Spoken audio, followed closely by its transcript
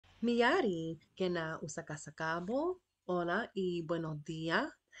Miyari, que na usakasakabo. Hola y buenos días.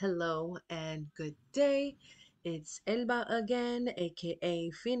 Hello and good day. It's Elba again,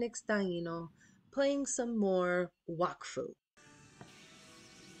 aka Phoenix Taino, playing some more Wakfu.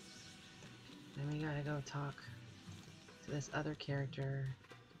 And we gotta go talk to this other character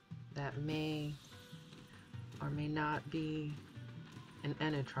that may or may not be an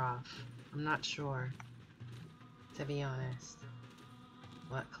Enotroph. I'm not sure, to be honest,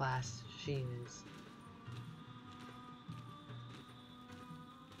 what class she is.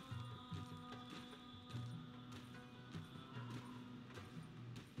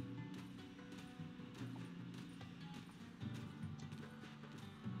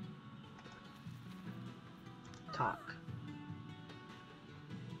 Talk.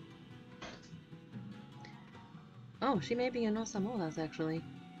 Oh, she may be a no Samoas, actually.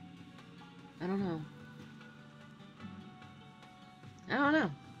 I don't know. I don't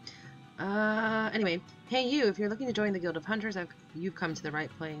know. Anyway. Hey you, if you're looking to join the Guild of Hunters, you've come to the right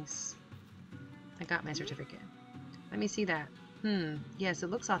place. I got my certificate. Let me see that. Yes, it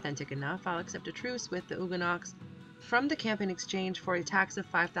looks authentic enough. I'll accept a truce with the Uganoks from the camp in exchange for a tax of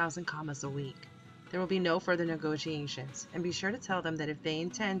 5,000 kamas a week. There will be no further negotiations, and be sure to tell them that if they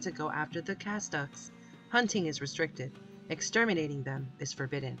intend to go after the Castucks, hunting is restricted. Exterminating them is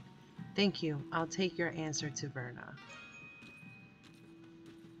forbidden. Thank you. I'll take your answer to Verna.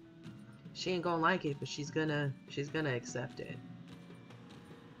 She ain't gonna like it, but she's gonna accept it.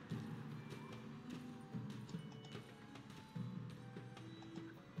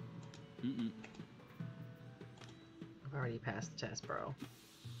 I've already passed the test, bro.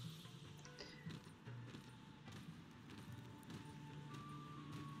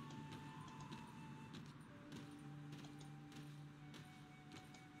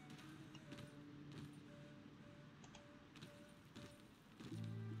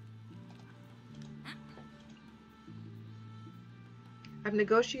 I've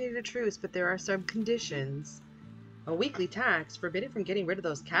negotiated a truce, but there are some conditions. A weekly tax, forbidden from getting rid of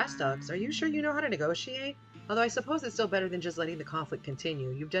those Castucks. Are you sure you know how to negotiate? Although I suppose it's still better than just letting the conflict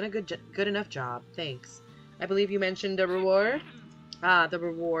continue. You've done a good enough job. Thanks. I believe you mentioned a reward? Ah, the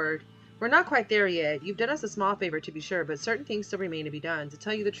reward. We're not quite there yet. You've done us a small favor, to be sure, but certain things still remain to be done. To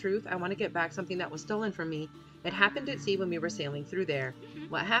tell you the truth, I want to get back something that was stolen from me. It happened at sea when we were sailing through there.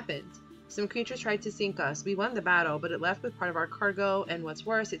 What happened? Some creatures tried to sink us. We won the battle, but it left with part of our cargo, and what's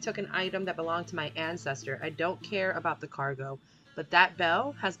worse, it took an item that belonged to my ancestor. I don't care about the cargo, but that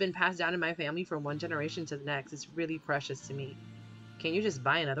bell has been passed down in my family from one generation to the next. It's really precious to me. Can you just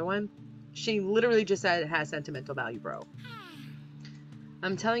buy another one? She literally just said it has sentimental value, bro.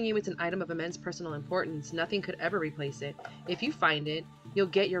 I'm telling you, it's an item of immense personal importance. Nothing could ever replace it. If you find it, you'll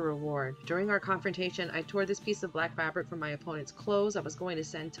get your reward. During our confrontation, I tore this piece of black fabric from my opponent's clothes. I was going to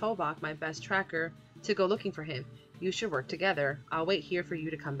send Tovok, my best tracker, to go looking for him. You should work together. I'll wait here for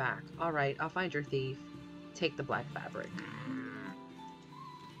you to come back. All right, I'll find your thief. Take the black fabric.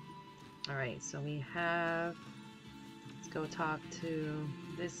 All right, so we have... Let's go talk to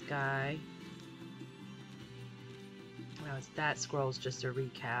this guy. Now, that scroll's just a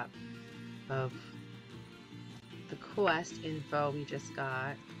recap of the quest info we just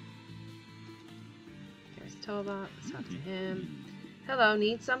got. There's Tova. Let's talk to him. Hello,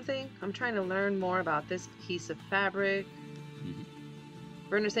 need something? I'm trying to learn more about this piece of fabric.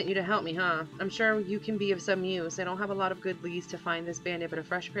 Werner sent you to help me, huh? I'm sure you can be of some use. I don't have a lot of good leads to find this bandit, but a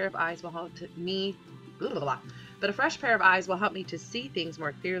fresh pair of eyes will help me... Blah, blah, blah. But a fresh pair of eyes will help me to see things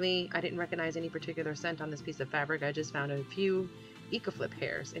more clearly. I didn't recognize any particular scent on this piece of fabric. I just found a few ecoflip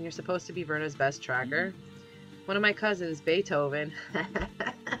hairs, and you're supposed to be Verna's best tracker. One of my cousins, Beethoven,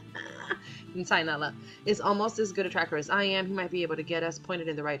 is almost as good a tracker as I am. He might be able to get us pointed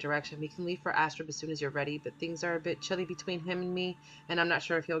in the right direction. We can leave for Astrub as soon as you're ready, but things are a bit chilly between him and me, and I'm not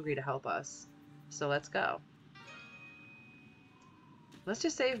sure if he'll agree to help us. So let's go. Let's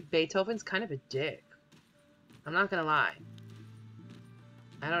just say Beethoven's kind of a dick. I'm not gonna lie.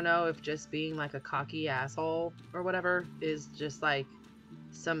 I don't know if just being like a cocky asshole or whatever is just like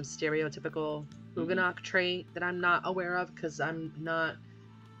some stereotypical Uganok trait that I'm not aware of, because I'm not...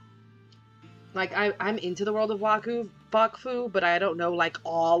 Like, I'm into the world of Wakfu, but I don't know, like,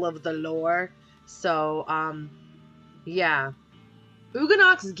 all of the lore. So, yeah.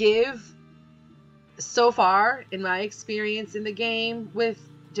 Uganoks give, so far, in my experience in the game with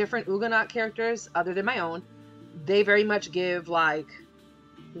different Uganok characters, other than my own, they very much give, like,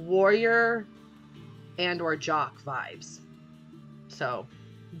 warrior and or jock vibes. So,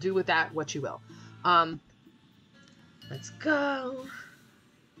 do with that what you will. Let's go.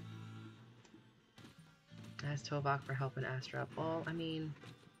 Ask Tovok for help in Astrop. Well, I mean,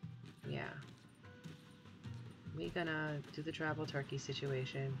 Yeah. We gonna do the travel turkey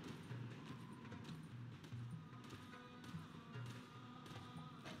situation.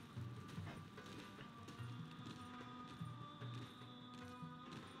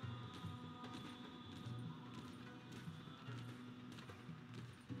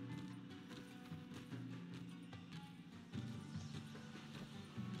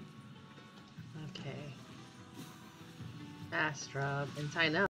 Okay. Astra. And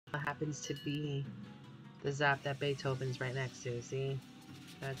Tynell happens to be the Zap that Beethoven's right next to. See?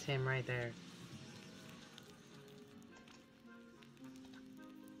 That's him right there.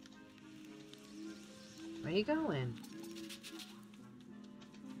 Where you going?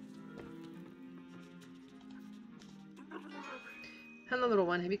 Hello, little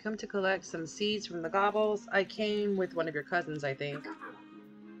one. Have you come to collect some seeds from the gobbles? I came with one of your cousins, I think.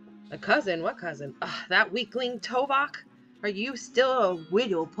 A cousin? What cousin? Ugh, that weakling Tovok? Are you still a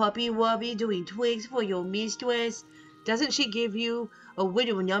widow puppy-wubby doing twigs for your mistress? Doesn't she give you a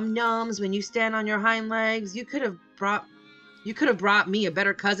widow num-nums when you stand on your hind legs? You could have brought me a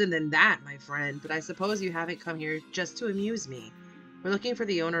better cousin than that, my friend, but I suppose you haven't come here just to amuse me. We're looking for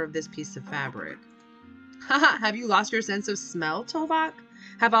the owner of this piece of fabric. Haha, have you lost your sense of smell, Tovok?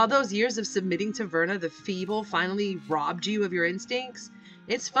 Have all those years of submitting to Verna the Feeble finally robbed you of your instincts?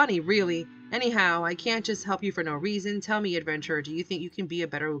 It's funny, really. Anyhow, I can't just help you for no reason. Tell me, adventurer, do you think you can be a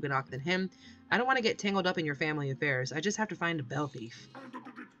better Uganok than him? I don't want to get tangled up in your family affairs. I just have to find a bell thief.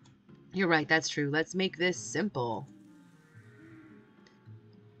 You're right, that's true. Let's make this simple.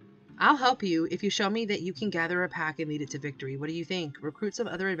 I'll help you if you show me that you can gather a pack and lead it to victory. What do you think? Recruit some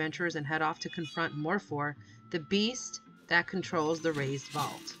other adventurers and head off to confront Morphor, the beast that controls the raised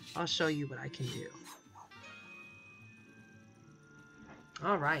vault. I'll show you what I can do.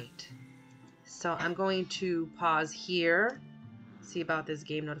 Alright. So I'm going to pause here. See about this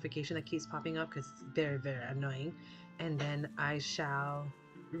game notification that keeps popping up because it's very, very annoying. And then I shall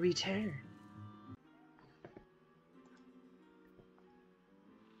return.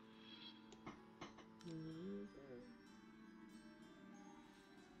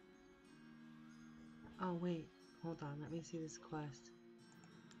 Oh, wait. Hold on. Let me see this quest.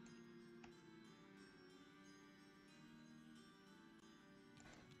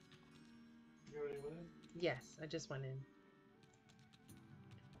 You already went in? Yes, I just went in.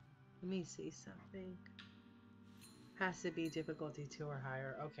 Let me see something. Has to be difficulty 2 or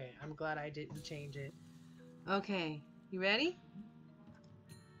higher. Okay, I'm glad I didn't change it. Okay, you ready?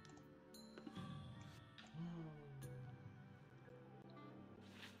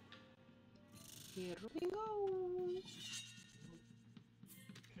 Here we go.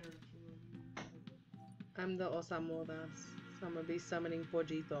 I'm the Osamodas, so I'm gonna be summoning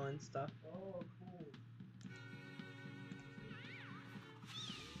Pojito and stuff. Oh, cool.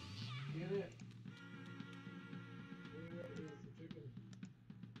 Get it. Where is the chicken?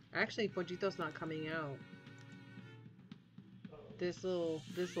 Actually, Pojito's not coming out. Uh-oh. This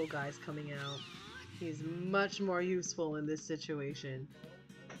little guy's coming out. He's much more useful in this situation.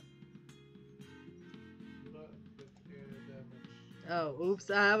 Oh, oops,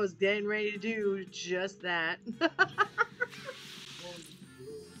 I was getting ready to do just that.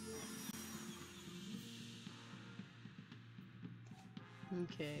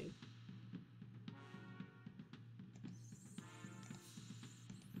 Okay.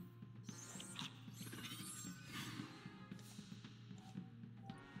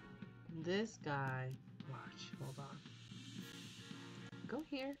 This guy, watch, hold on. Go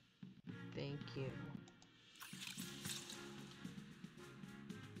here. Thank you.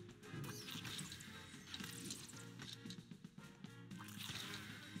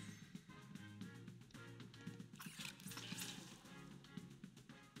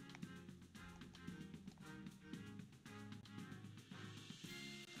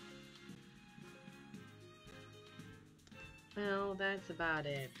 Well, that's about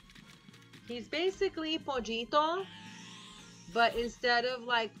it. He's basically Pojito, but instead of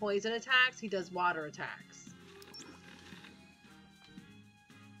like poison attacks, he does water attacks.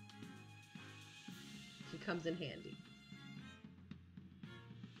 He comes in handy.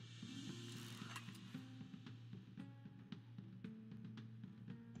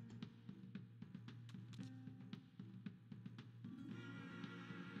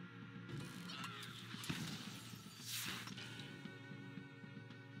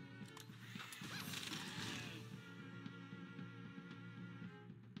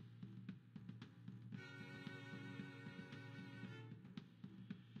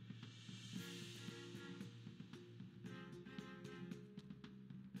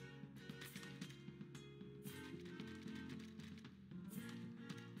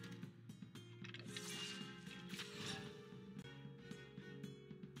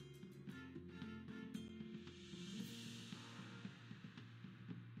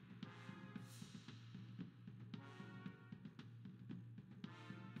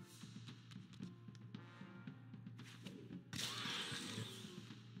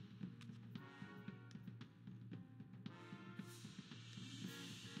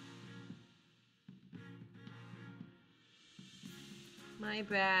 My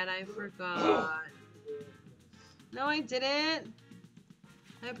bad, I forgot. No, I didn't.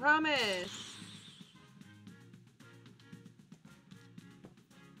 I promise.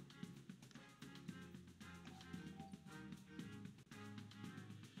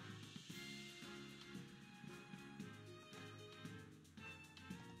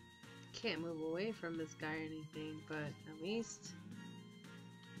 Can't move away from this guy or anything, but at least...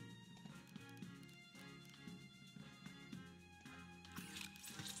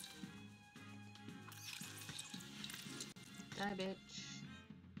 Die, bitch.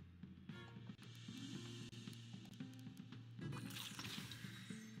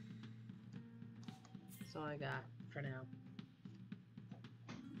 That's all I got for now.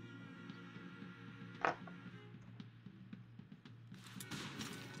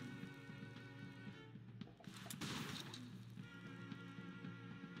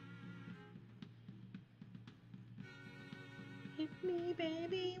 Hit me,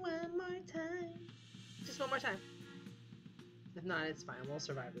 baby, one more time. Just one more time. If not, it's fine. We'll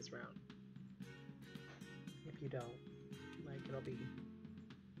survive this round. If you don't, like, it'll be...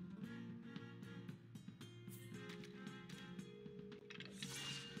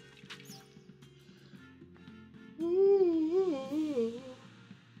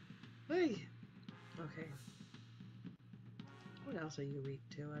 Hey. Okay. What else are you weak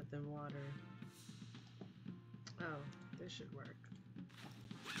to other than water? Oh, this should work.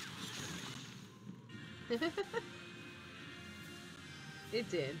 It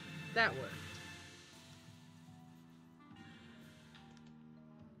did. That worked.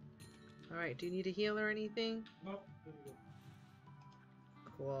 Alright, do you need a heal or anything? Nope. There you go.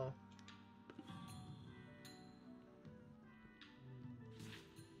 Cool.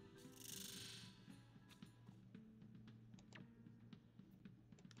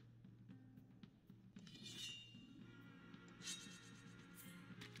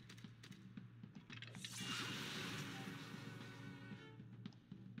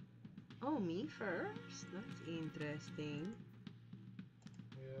 Oh, me first? That's interesting.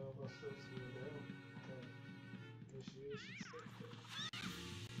 Yeah, I'm gonna still see it now. Initiation stuff.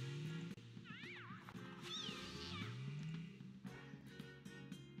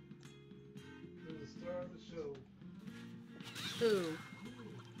 To the star of the show. Who?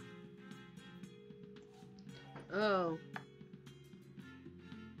 Oh.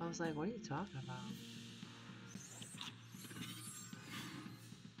 I was like, what are you talking about?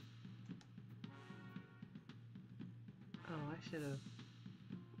 Oh, I should have.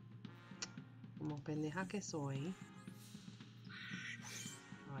 Como pendeja que soy.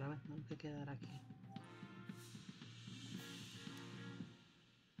 Ahora me tengo que quedar aquí.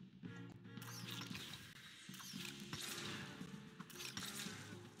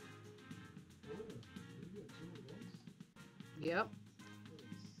 Oh, you got 2 of those? Yep.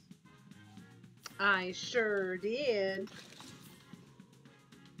 Nice. I sure did.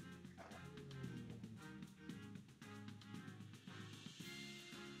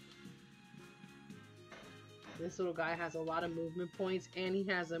 This little guy has a lot of movement points, and he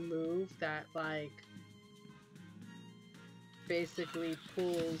has a move that, like, basically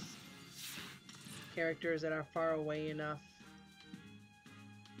pulls characters that are far away enough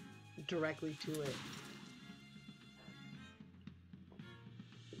directly to it.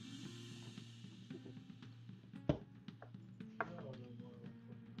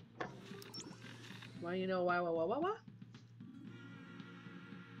 Well, you know why?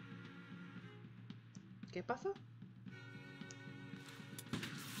 ¿Qué pasó?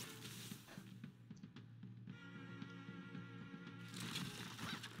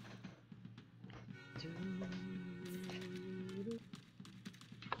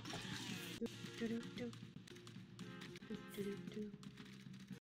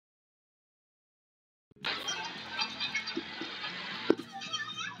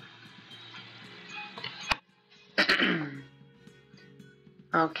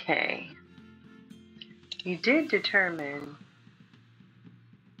 Okay. You did determine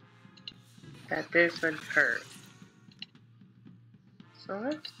that this would hurt. So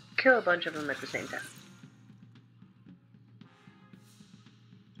let's kill a bunch of them at the same time.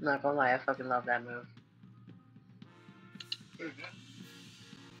 I'm not gonna lie, I fucking love that move.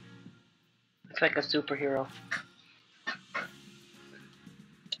 It's like a superhero.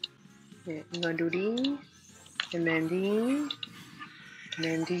 Yeah, I'm gonna do these, and then these, and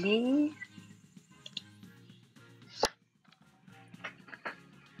then these.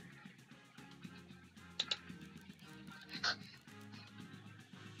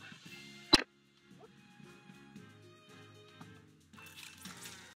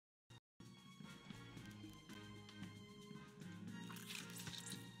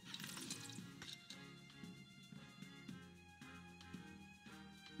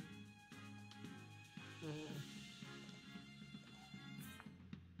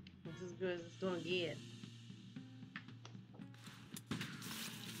 Because it's gonna get.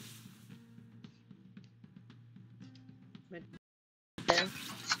 But, yeah.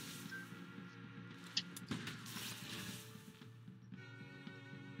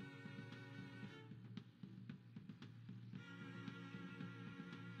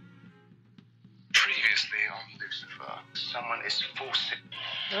 Previously on Lucifer, someone is forcing.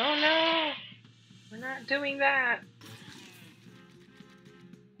 Oh no! We're not doing that.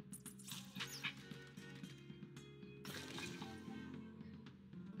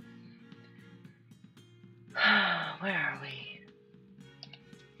 Where are we?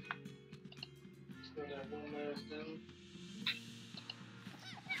 Still that one last dude.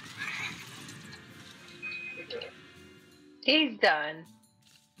 Okay. He's done.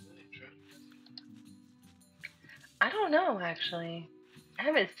 I don't know, actually. I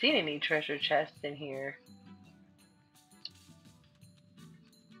haven't seen any treasure chests in here.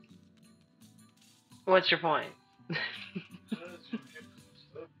 What's your point?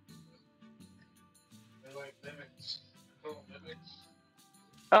 They're like mimics. They call them mimics.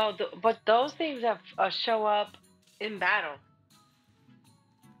 Oh, but those things have show up in battle.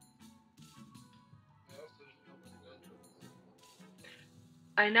 They also show up in dungeons.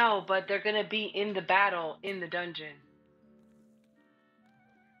 I know, but they're gonna be in the battle in the dungeon.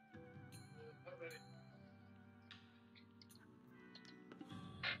 How many?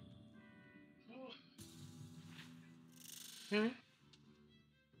 Hmm?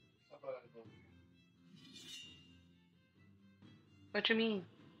 Somebody go. What you mean?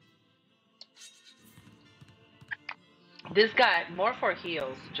 This guy, more for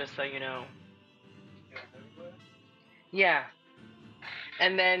heals, just so you know. Can't anybody? Yeah.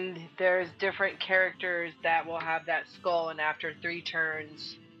 And then there's different characters that will have that skull, and after 3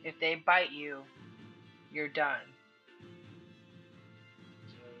 turns, if they bite you, you're done.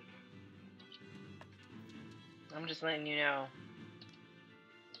 I'm just letting you know.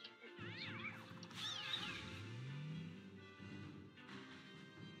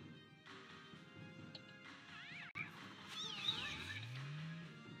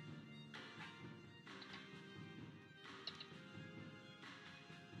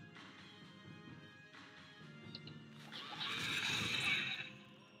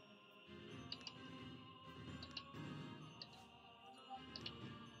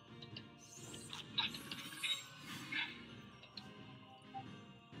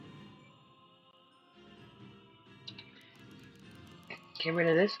 Get rid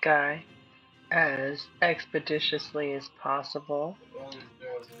of this guy as expeditiously as possible. All these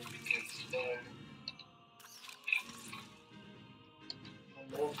guys are weak against fire.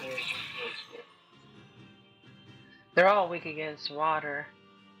 More guys are against fire. They're all weak against water,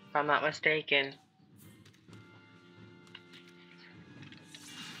 if I'm not mistaken.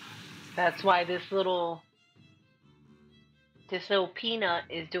 That's why this little peanut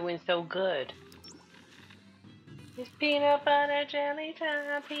is doing so good. It's peanut butter jelly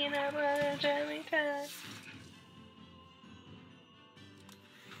time, peanut butter jelly time.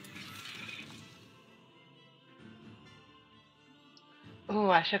 Ooh,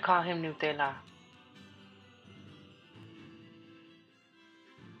 I should call him Nutella.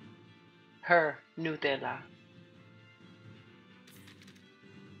 Her Nutella.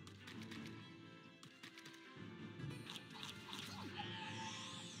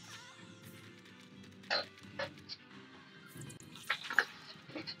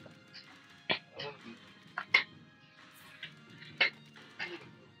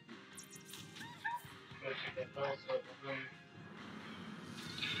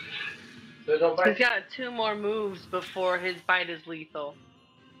 He's got 2 more moves before his bite is lethal.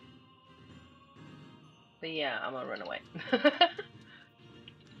 But yeah, I'm gonna run away.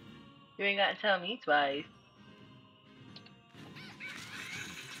 You ain't gotta tell me twice.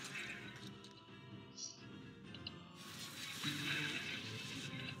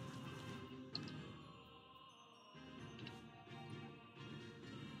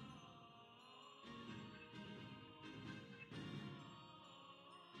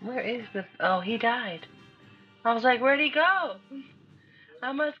 Where is the... Oh, he died. I was like, where'd he go?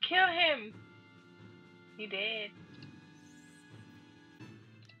 I must kill him. He did.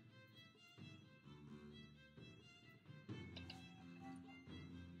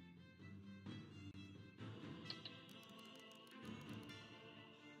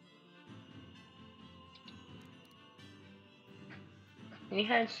 He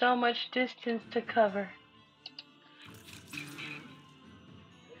had so much distance to cover.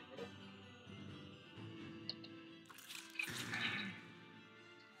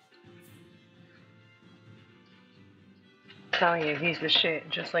 telling you, he's the shit,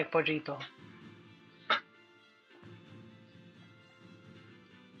 just like Pollito.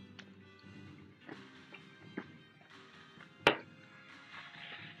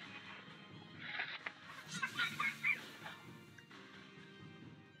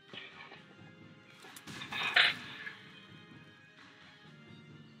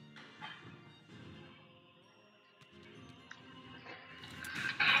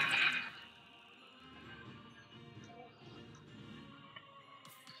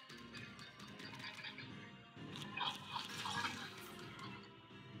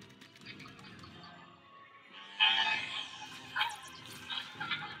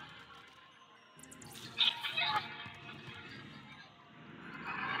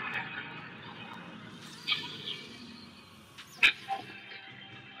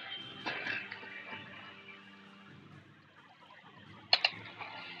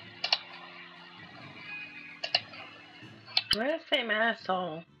 We're the same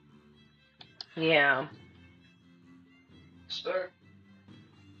asshole. Yeah. Sir.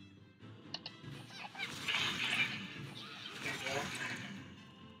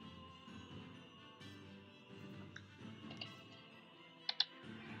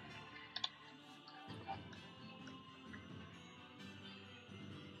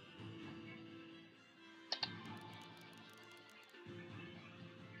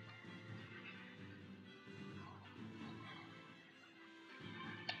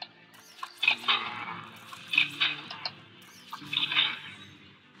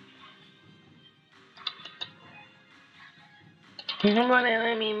 Nobody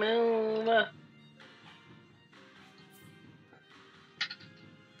let me move.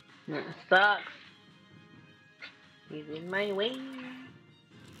 That sucks. He's in my way.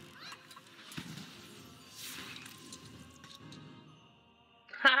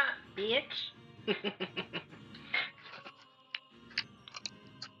 Ha, bitch.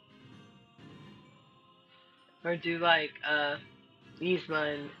 Or do like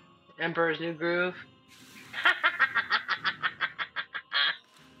Yzma and Emperor's New Groove.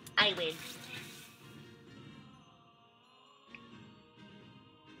 I win.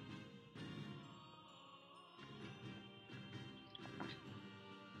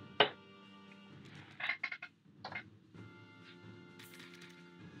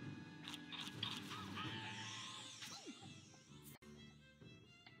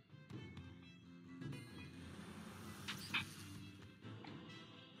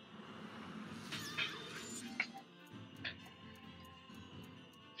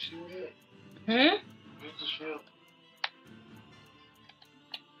 Shoot it. Hmm? Use the shield.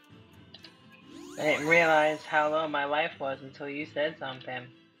 I didn't realize how low my life was until you said something.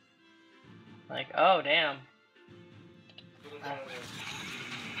 Like, oh damn. Put it down there.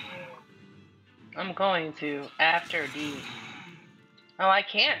 I'm going to after D. Oh, I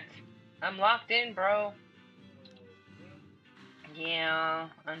can't. I'm locked in, bro. Yeah,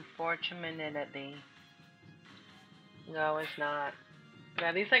 unfortunately. No, it's not. But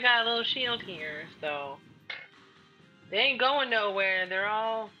at least I got a little shield here, so they ain't going nowhere. They're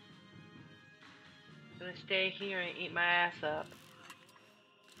all gonna stay here and eat my ass up.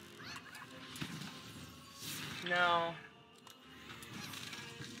 No.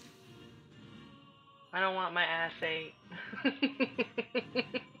 I don't want my ass ate.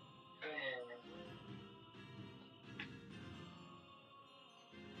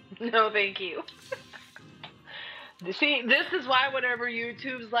 No, thank you. See, this is why whenever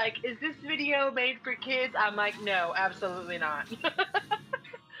YouTube's like, is this video made for kids? I'm like, no, absolutely not.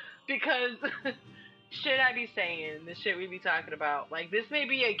 Because shit I be saying, the shit we be talking about. Like, this may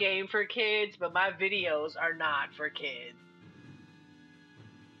be a game for kids, but my videos are not for kids.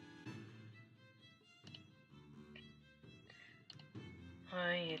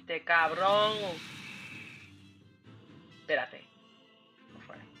 Ay, este cabrón. Espérate.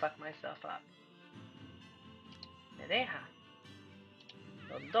 Before I fuck myself up. Me deja.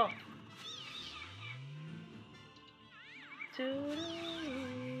 Los dos.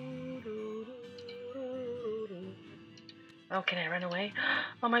 Oh, can I run away?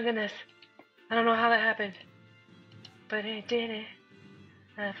 Oh my goodness. I don't know how that happened. But I did it.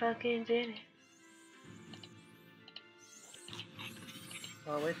 I fucking did it.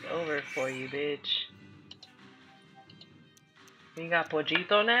 Oh, it's over for you, bitch. You got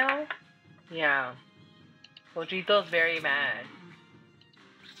Pollito now? Yeah. Pollito's very mad.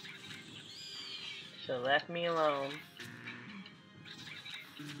 So left me alone.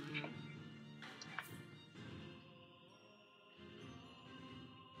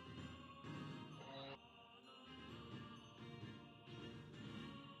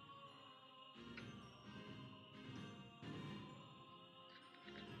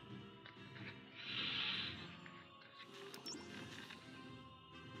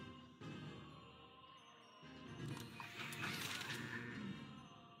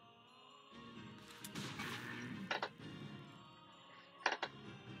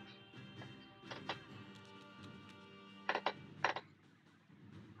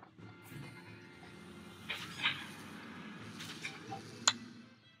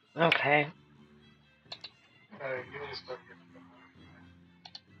 Okay. Alright, you need to start getting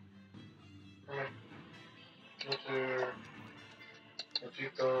Let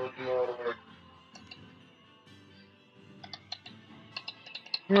Tito do all the work.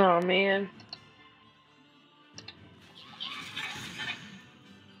 Oh man.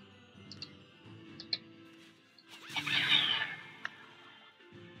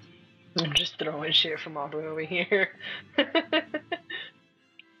 I'm just throwing shit from all the way over here.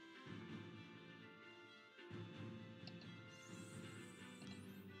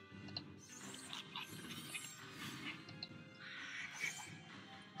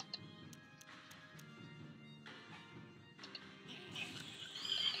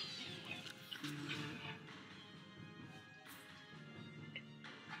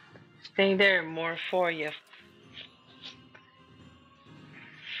 Stay there more for you.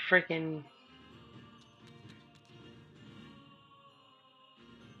 Freaking.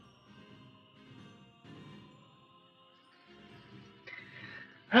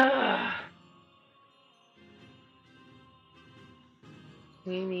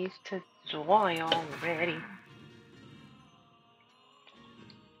 He needs to join already.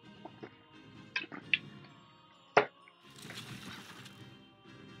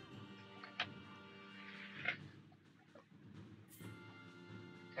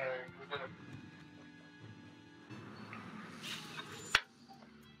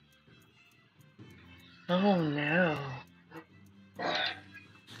 Oh no.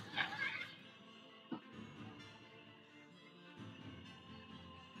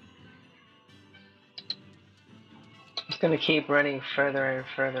 It's gonna keep running further and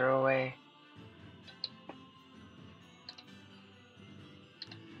further away.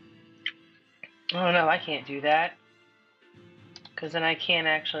 Oh no, I can't do that. Because then I can't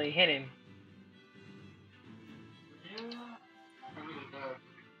actually hit him.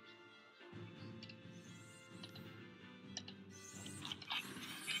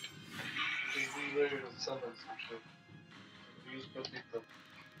 Be ready to summon some shit. Use Potito.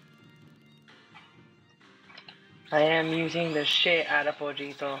 I am using the shit out of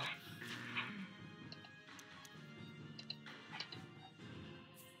Pojito.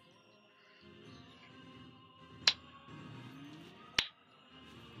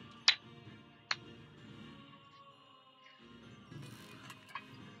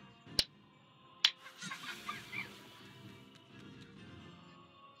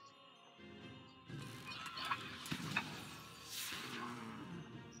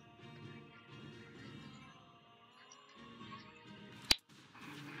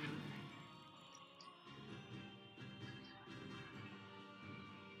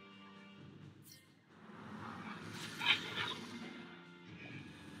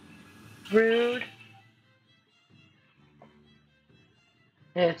 Rude.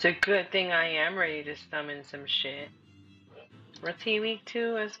 It's a good thing I am ready to summon some shit. What's he weak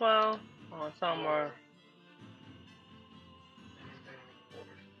to as well? Oh, it's all more.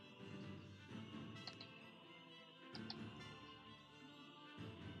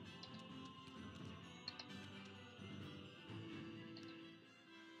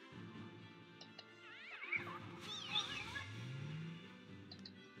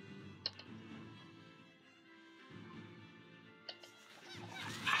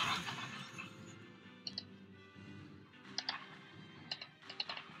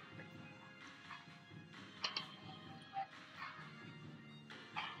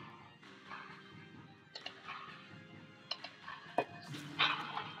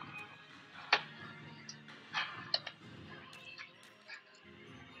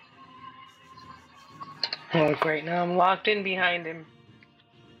 Oh, great. Now I'm locked in behind him.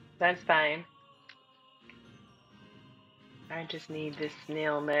 That's fine. I just need this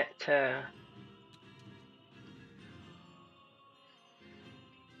snail net to...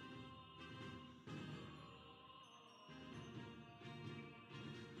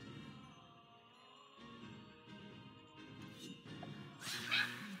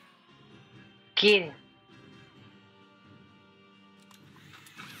 Get him.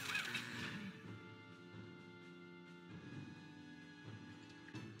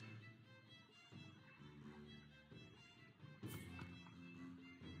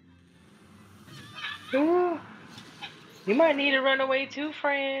 Ooh. You might need to run away too,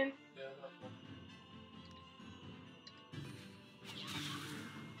 friend.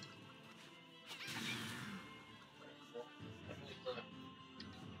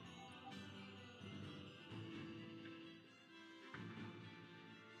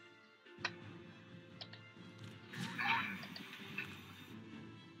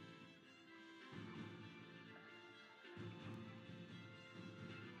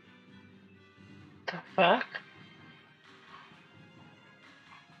 fuck?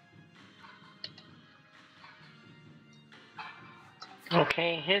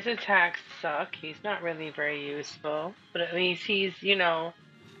 Okay, his attacks suck. He's not really very useful, but at least he's, you know,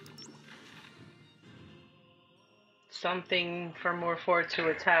 something for more for to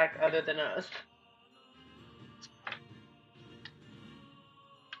attack other than us.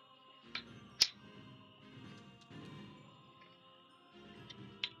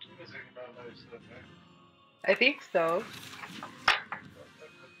 You was thinking about that stuff, right? I think so.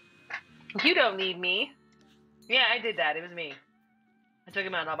 You don't need me. Yeah, I did that. It was me. I took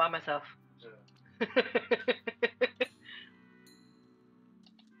him out all by myself. Yeah.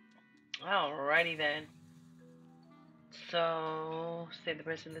 Alrighty then. So, save the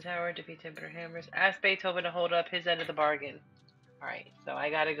person in the tower, defeat Tempter Hammers. Ask Beethoven to hold up his end of the bargain. Alright, so I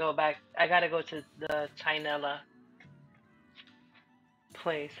gotta go back. I gotta go to the Tinella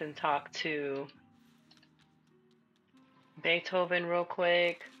place and talk to Beethoven real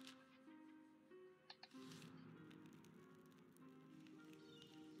quick.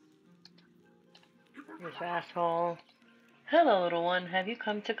 This asshole. Hello, little one. Have you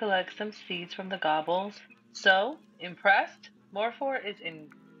come to collect some seeds from the gobbles? So, impressed? Morphor is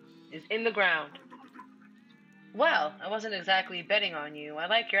in the ground. Well, I wasn't exactly betting on you. I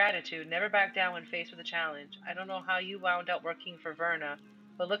like your attitude. Never back down when faced with a challenge. I don't know how you wound up working for Verna,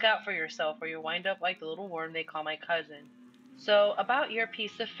 but look out for yourself or you'll wind up like the little worm they call my cousin. So, about your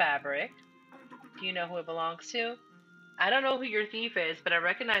piece of fabric, do you know who it belongs to? I don't know who your thief is, but I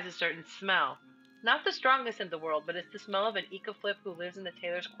recognize a certain smell. Not the strongest in the world, but it's the smell of an ecoflip who lives in the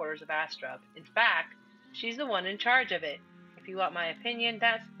tailor's quarters of Astrup. In fact, she's the one in charge of it. If you want my opinion,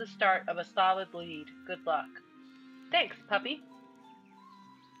 that's the start of a solid lead. Good luck. Thanks, puppy.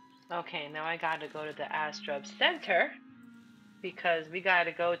 Okay, now I gotta go to the Astrup Center because we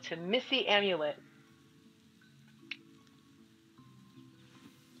gotta go to Missy Amulet.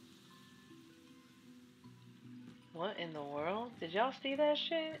 What in the world? Did y'all see that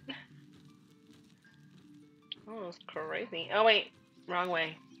shit? Oh, it's crazy. Oh, wait. Wrong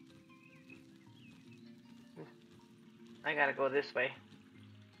way. I gotta go this way.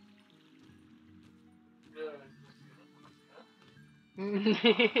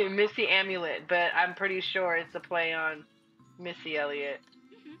 Missy Amulet, but I'm pretty sure it's a play on Missy Elliott.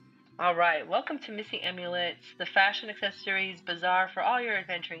 Alright, welcome to Missy Amulet's, the fashion accessories bazaar for all your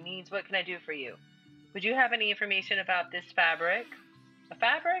adventuring needs. What can I do for you? Would you have any information about this fabric? A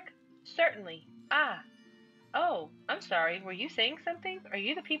fabric? Certainly. Ah. Oh, I'm sorry. Were you saying something? Are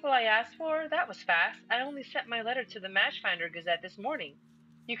you the people I asked for? That was fast. I only sent my letter to the Matchfinder Gazette this morning.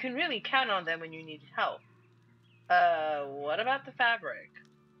 You can really count on them when you need help. What about the fabric?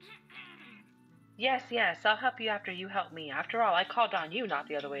 Yes, I'll help you after you help me. After all, I called on you, not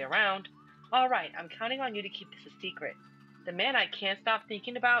the other way around. All right, I'm counting on you to keep this a secret. The man I can't stop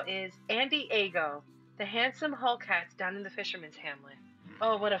thinking about is Andy Ago, the handsome Hull Cats down in the fisherman's hamlet.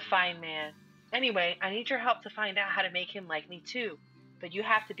 Oh, what a fine man. Anyway, I need your help to find out how to make him like me too, but you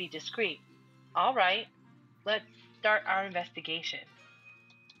have to be discreet. All right, let's start our investigation.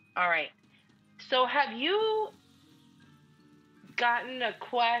 All right, so have you gotten a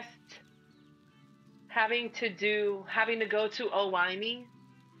quest having to go to Owaimi,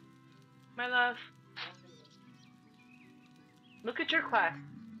 my love? Look at your quest.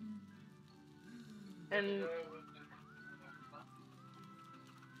 And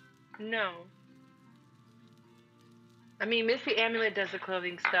no. I mean, Missy Amulet does the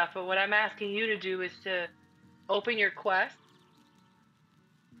clothing stuff, but what I'm asking you to do is to open your quest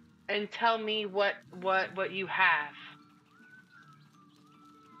and tell me what you have.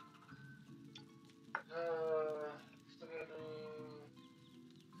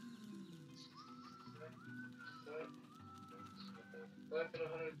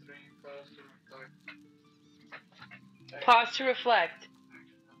 Pause to reflect.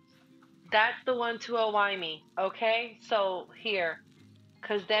 That's the one to Owaimi, okay? So here,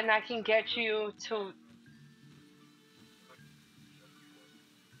 because then I can get you to...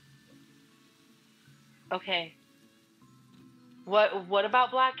 Okay. What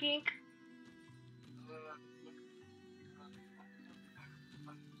about black ink?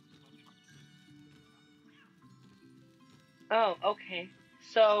 Oh, okay.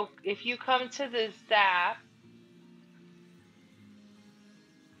 So if you come to the Zap,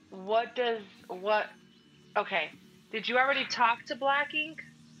 okay. Did you already talk to Black Ink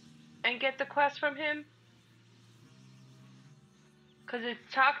and get the quest from him? Because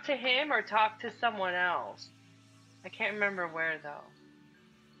it's talk to him or talk to someone else. I can't remember where, though.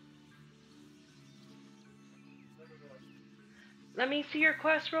 Let me see your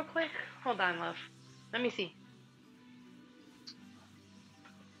quest real quick. Hold on, love. Let me see.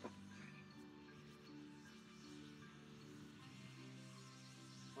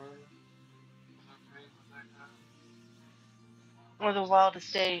 Oh, the Wild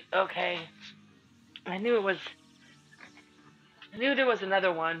Estate. Okay. I knew it was. I knew there was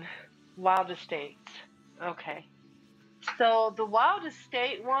another one. Wild Estates. Okay. So the Wild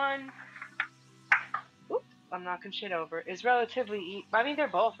Estate one. Oops, I'm knocking shit over. Is relatively. I mean, they're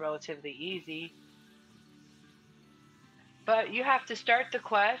both relatively easy. But you have to start the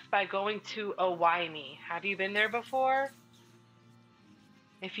quest by going to Owaimi. Have you been there before?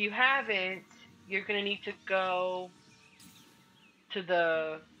 If you haven't, you're gonna need to go to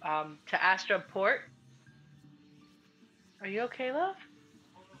the to Astra Port. Are you okay, love?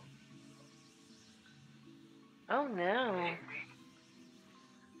 Oh no.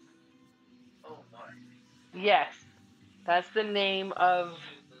 Yes, that's the name of.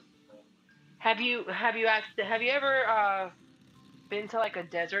 Have you ever been to like a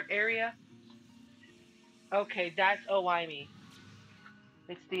desert area? Okay, that's Owaimi.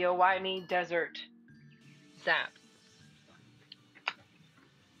 It's the Owaimi Desert Sap.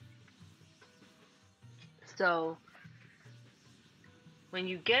 So when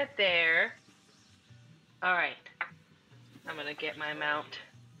you get there, all right. I'm gonna get my mount.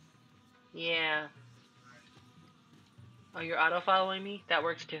 Yeah. Oh, you're auto following me? That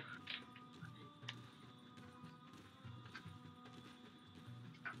works too.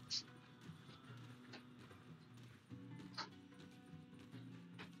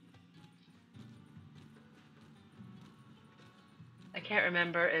 I can't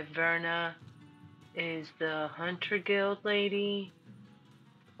remember if Verna is the Hunter Guild lady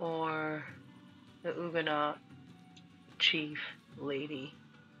or the Huguenot chief lady.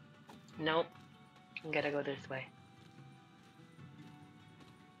 Nope. I gotta go this way.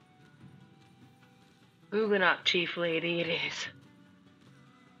 Huguenot chief lady it is.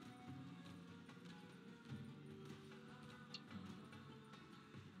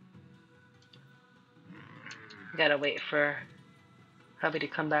 Gotta wait for hubby to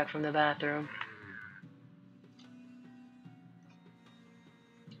come back from the bathroom.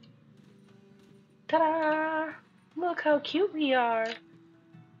 Ta-da! Look how cute we are.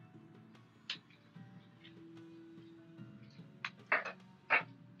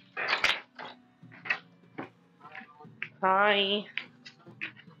 Hi.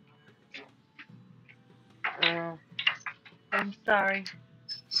 I'm sorry.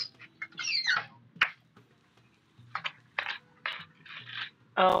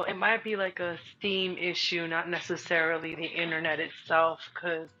 Oh, it might be like a Steam issue, not necessarily the internet itself,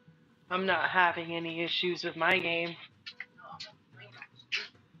 because I'm not having any issues with my game.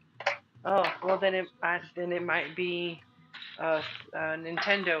 Oh, well then it might be a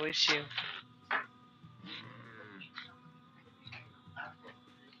Nintendo issue.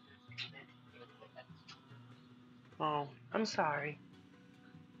 Oh, I'm sorry.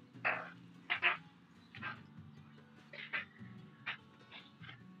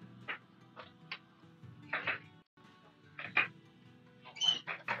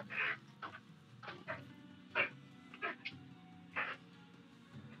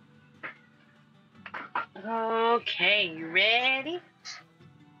 Okay, you ready?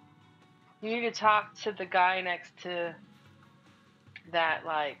 You need to talk to the guy next to that,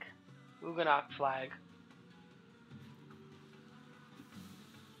 like, Huguenot flag.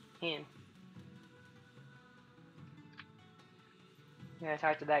 Him. You gotta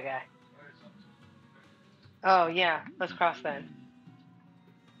talk to that guy. Oh, yeah, let's cross then.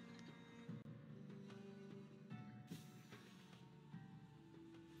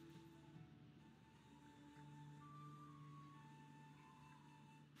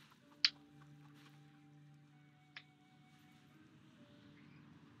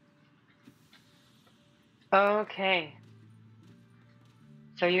 Okay.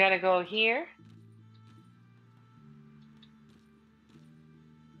 So you gotta go here.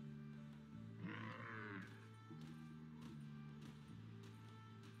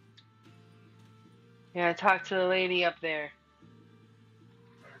 You gotta talk to the lady up there.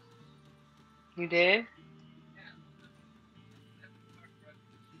 You did?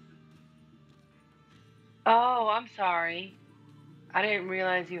 Oh, I'm sorry. I didn't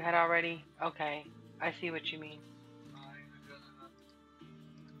realize you had already. Okay, I see what you mean.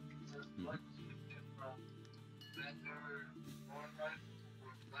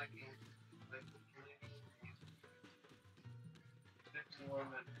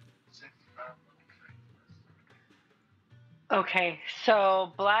 Okay,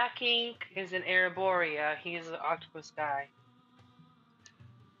 so Black Ink is an Arborea. He's an octopus guy.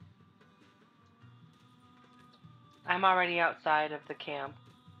 I'm already outside of the camp.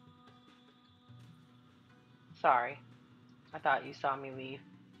 Sorry. I thought you saw me leave.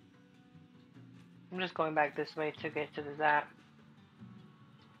 I'm just going back this way to get to the zap.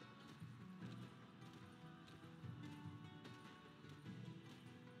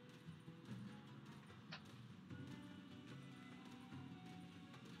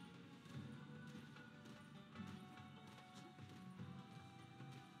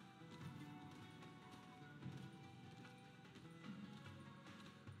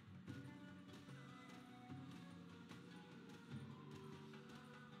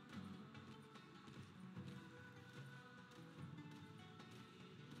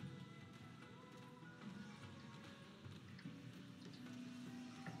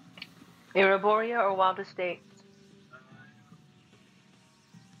 Eroboria or Wild Estates?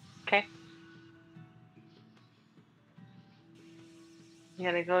 Okay. You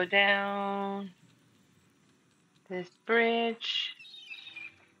gotta go down this bridge.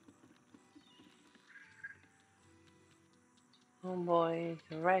 Oh boy,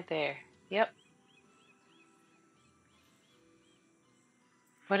 right there. Yep.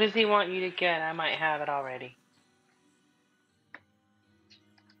 What does he want you to get? I might have it already.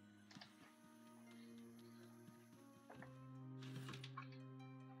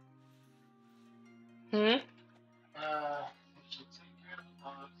 Hmm? She'll take care of the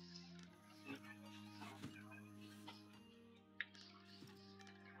dogs.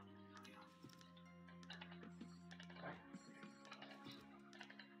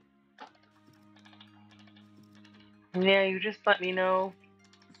 Yeah, you just let me know.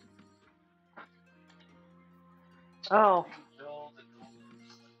 Oh, Build the doors.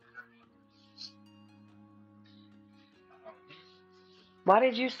 why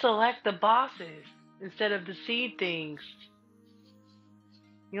did you select the bosses instead of the seed things?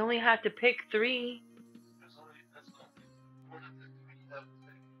 You only had to pick 3. That's only one of the 3 that was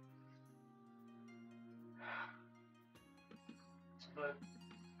there. But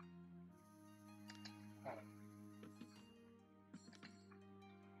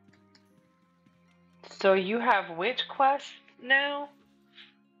So you have which quests now?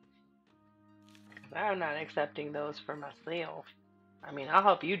 I'm not accepting those for myself. I mean, I'll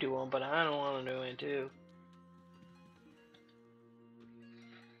help you do them, but I don't want to do it too.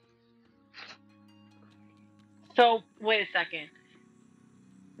 So, wait a second.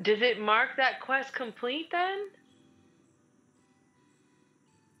 Does it mark that quest complete then?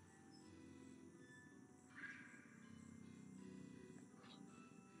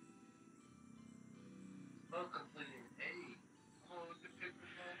 not completing A. Oh, we could pick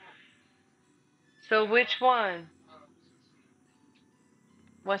that up. So which one?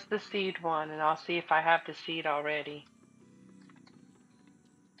 What's the seed one? And I'll see if I have the seed already.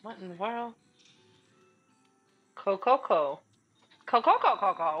 What in the world? Coco.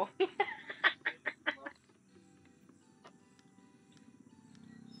 Coco.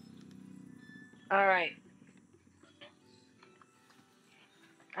 Alright.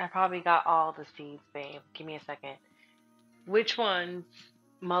 I probably got all the seeds, babe. Give me a second. Which ones?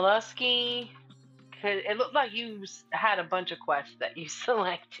 Mollusky? Cause it looked like you had a bunch of quests that you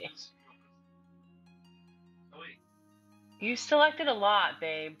selected. Oh, wait. You selected a lot,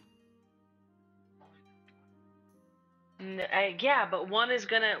 babe. Yeah, but one is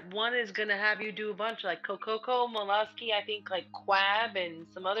gonna have you do a bunch like Coco, Mollusky, I think like Quab and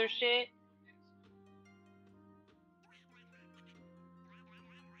some other shit.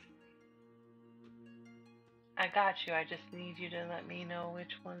 I got you. I just need you to let me know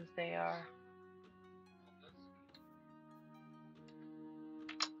which ones they are.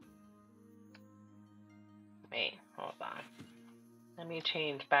 Wait, hold on. Let me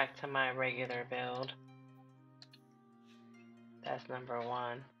change back to my regular build. That's number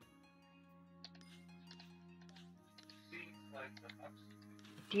 1.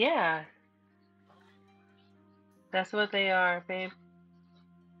 Yeah, that's what they are, babe.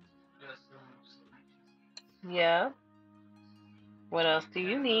 Yeah. What else do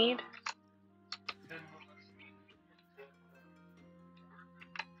you need?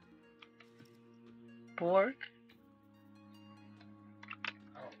 Bork?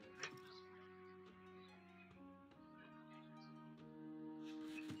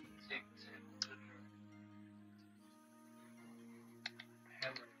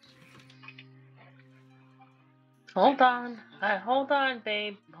 Hold on. Hold on,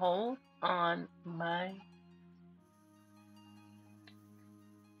 babe. Hold on, my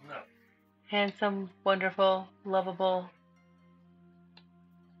No. handsome, wonderful, lovable.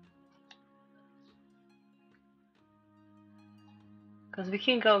 Because we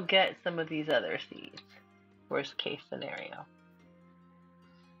can go get some of these other seeds. Worst case scenario.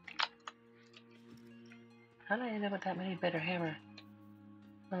 How did I end up with that many better hammer?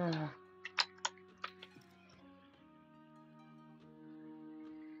 Oh.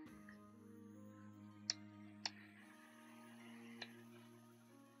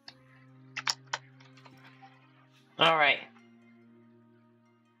 Alright.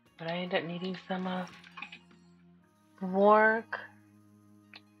 But I end up needing some work.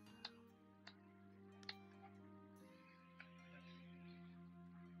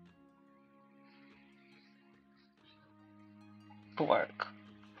 Work.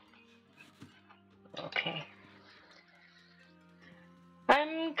 Okay.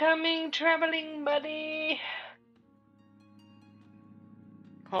 I'm coming traveling, buddy.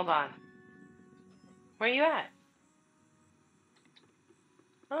 Hold on. Where you at?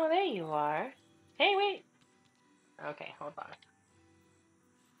 Oh, there you are. Hey, wait. Okay, hold on.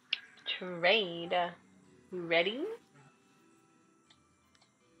 Trade. You ready?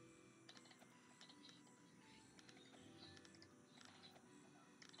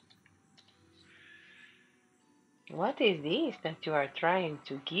 What is this that you are trying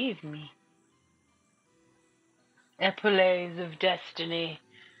to give me? Epaulettes of destiny.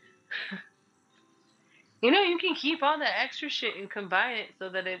 You know, you can keep all that extra shit and combine it so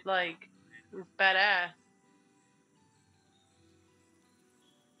that it, like, is badass.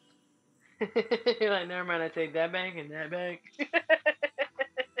 You're like, never mind, I take that back and that back.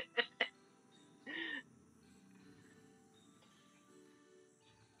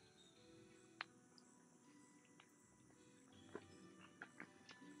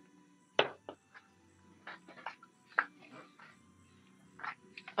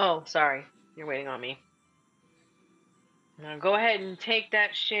 Oh, sorry. You're waiting on me. Now go ahead and take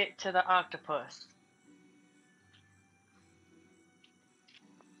that shit to the octopus.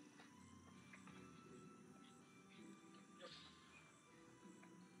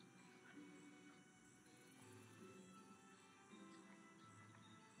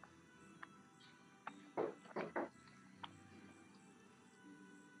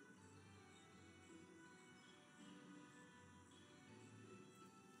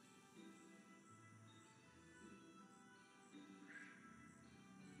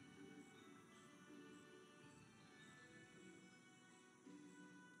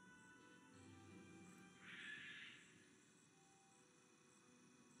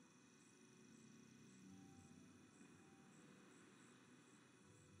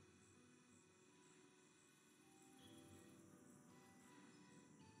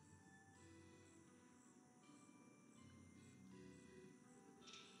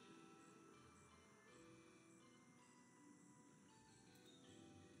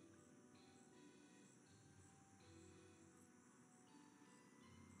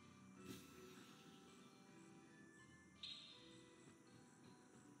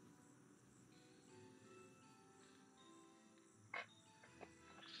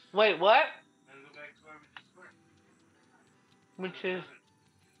 Wait, what? Which is...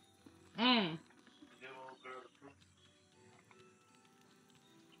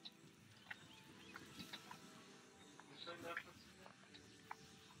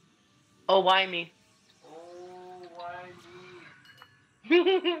 Oh, why me? Oh, why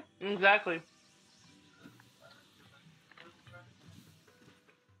me? Exactly.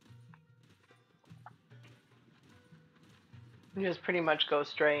 You just pretty much go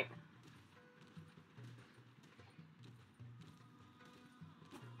straight.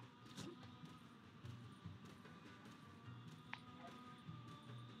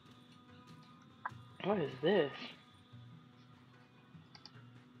 What is this?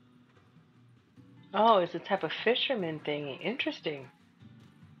 Oh, it's a type of fisherman thing. Interesting.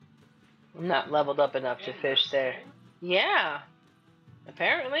 I'm not leveled up enough to fish there. Yeah,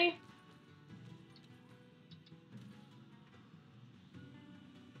 apparently.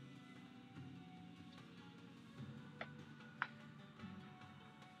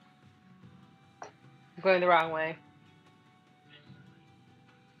 I'm going the wrong way.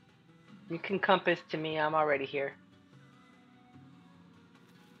 You can compass to me. I'm already here.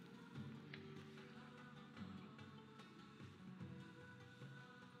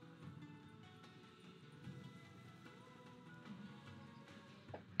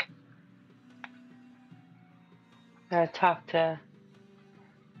 Gotta talk to...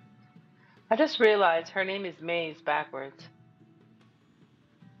 I just realized her name is Maze backwards.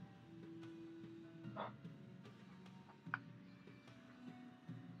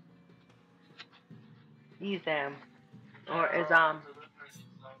 Izam. Or Izam.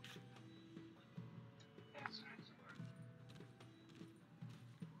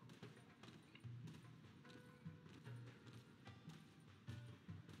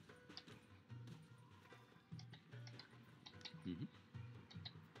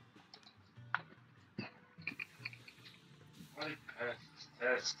 I passed this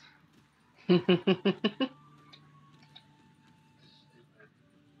test. Stupid.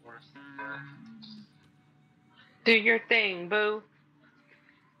 Worse than death. Do your thing, boo.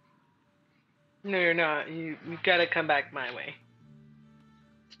 No, you're not. You gotta come back my way.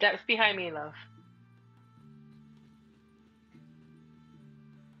 Steps behind me, love.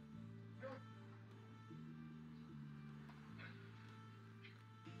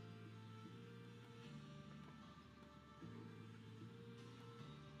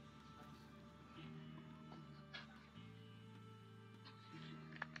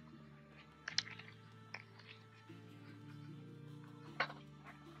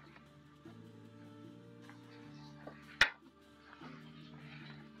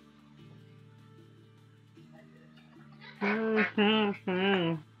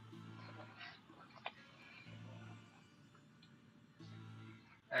 Mm-hmm.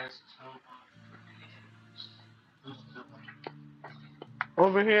 As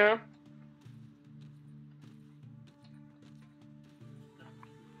Over here.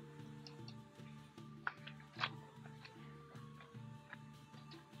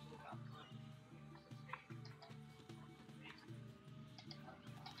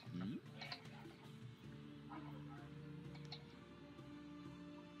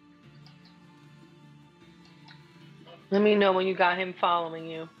 Let me know when you got him following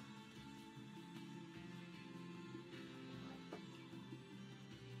you.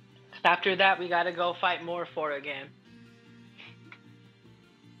 After that, we gotta go fight more for again.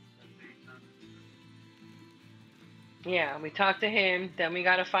 Yeah, we talked to him, then we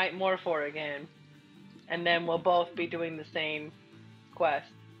gotta fight more for again. And then we'll both be doing the same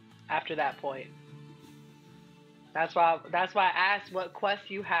quest after that point. That's why I asked what quest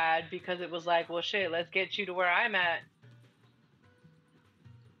you had, because it was like, well shit, let's get you to where I'm at.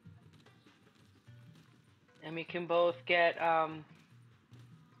 And we can both get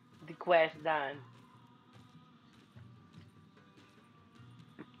the quest done.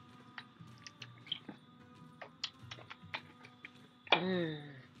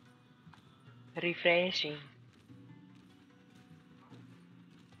 Refreshing.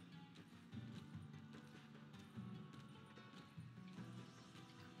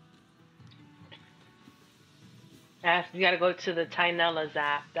 You gotta go to the Tynella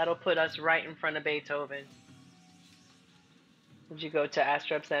Zap. That'll put us right in front of Beethoven. Did you go to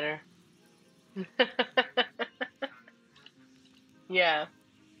Astrup Center? Yeah.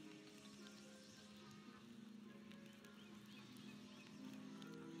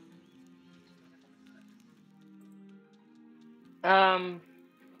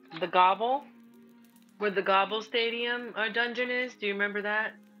 The Gobble? Where the Gobble Stadium dungeon is? Do you remember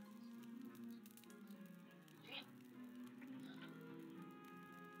that?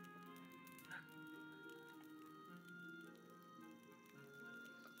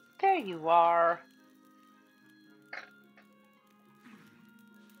 There you are.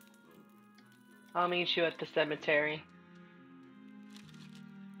 I'll meet you at the cemetery.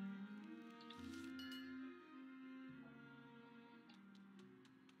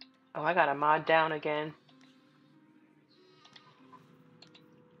 Oh, I got a mod down again.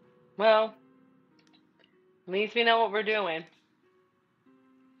 Well, at least we know what we're doing.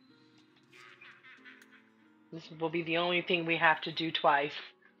 This will be the only thing we have to do twice.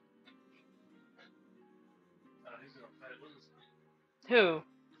 Who?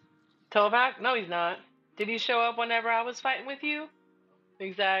 Tovak? No, he's not. Did he show up whenever I was fighting with you?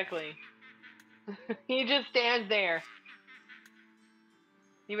 Exactly. He just stands there.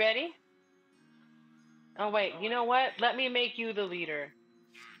 You ready? Oh, wait. You know what? Let me make you the leader.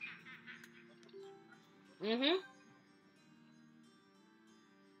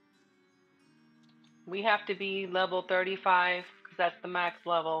 We have to be level 35, because that's the max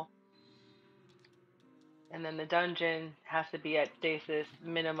level. And then the dungeon has to be at stasis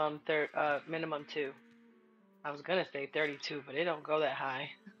minimum 2. I was gonna say 32, but it don't go that high.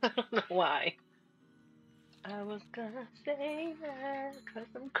 I don't know why. I was gonna say that because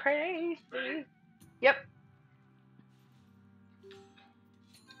I'm crazy. Yep.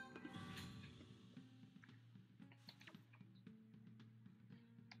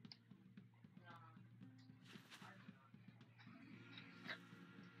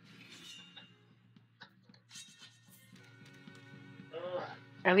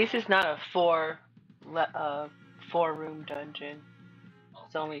 At least it's not a 4-room dungeon.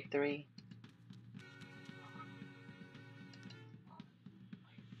 It's only 3.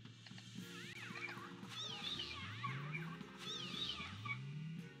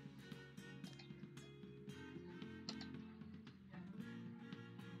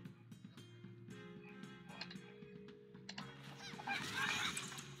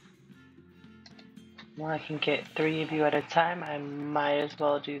 Well, I can get 3 of you at a time. I might as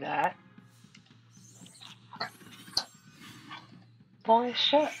well do that. Boy,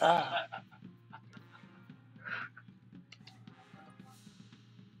 shut up.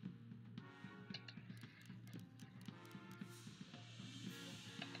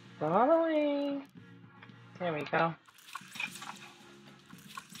 Following. There we go.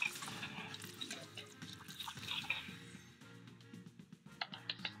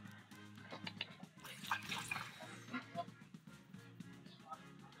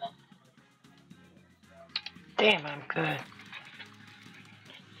 Damn, I'm good.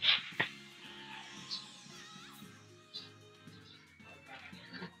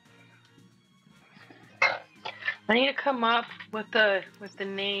 I need to come up with the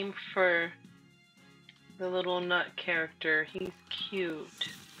name for the little nut character. He's cute.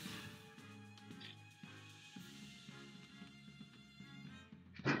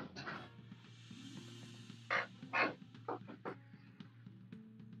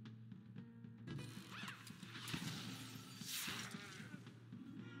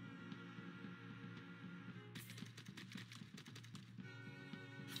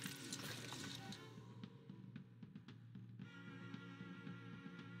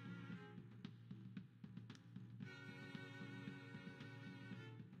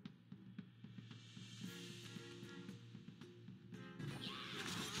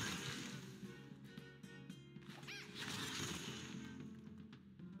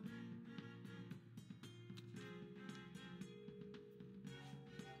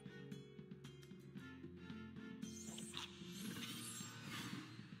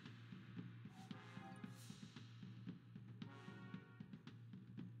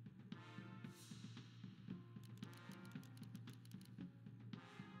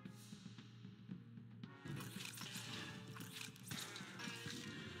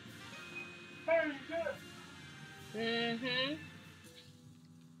 Mm-hmm.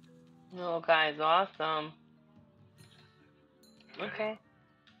 Little guy's awesome. Okay.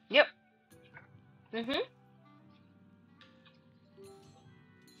 Yep. Mm-hmm.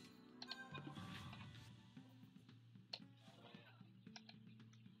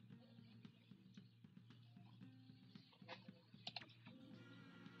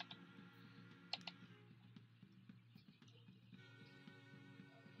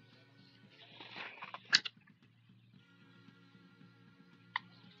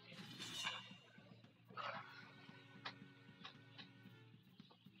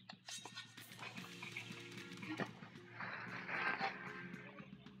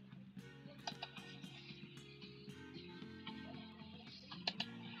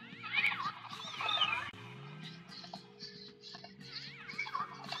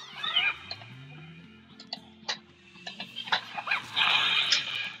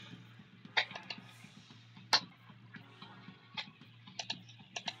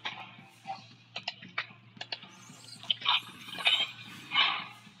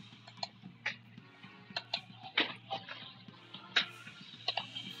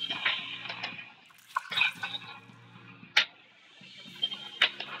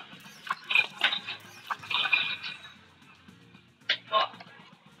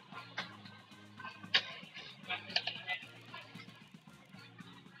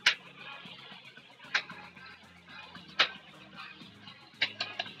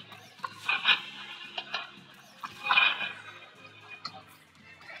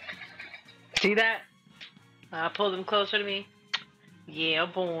 See that? I pulled him closer to me. Yeah,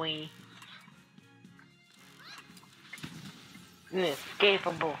 boy.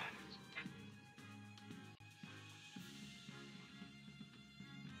 Inescapable.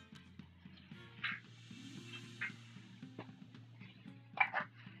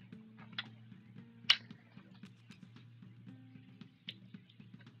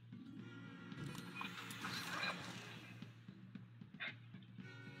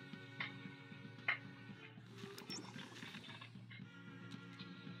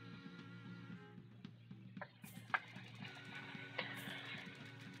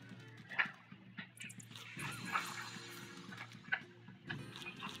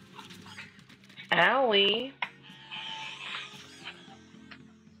 Owie.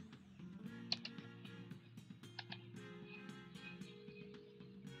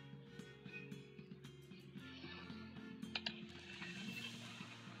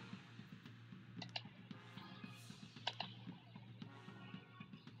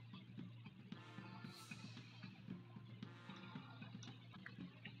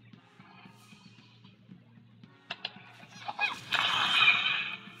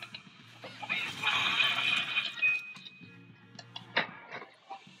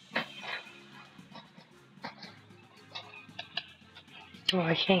 Oh,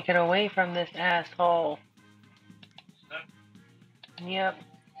 I can't get away from this asshole. Yep.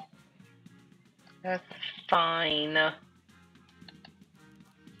 That's fine.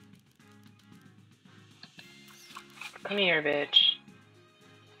 Come here, bitch.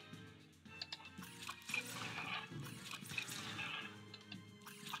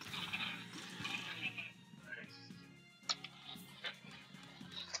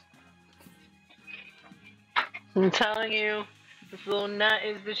 I'm telling you, this little nut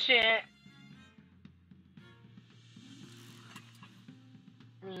is the shit.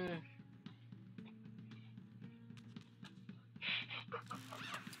 Mm.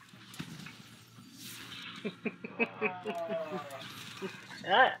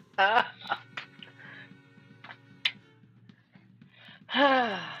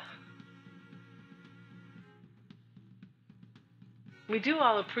 We do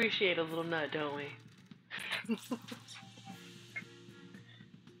all appreciate a little nut, don't we?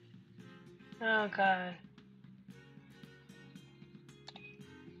 Oh, God.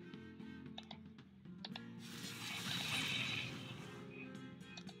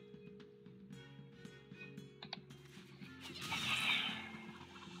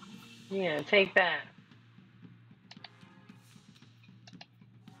 Yeah, take that.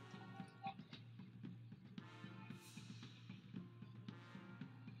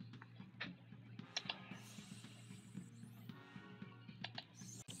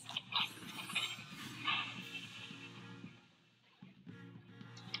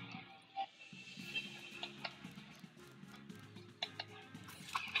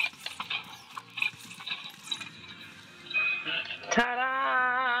 Ta-da!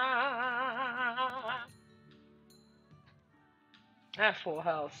 I have full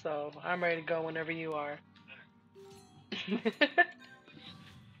health, so I'm ready to go whenever you are. Let's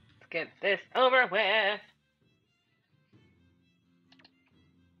get this over with.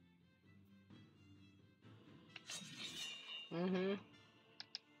 I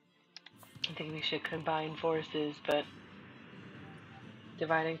think we should combine forces, but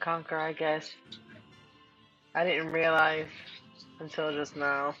divide and conquer, I guess. I didn't realize until just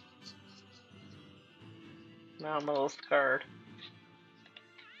now. Now I'm a little scared.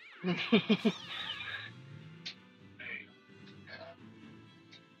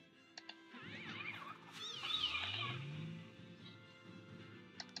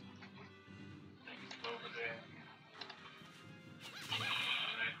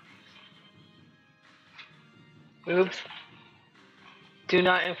 Oops. Do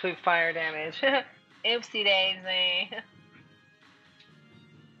not inflict fire damage. Oopsie daisy.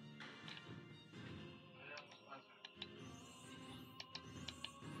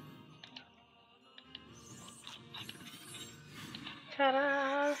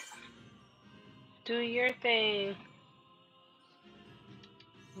 Ta-da! Do your thing.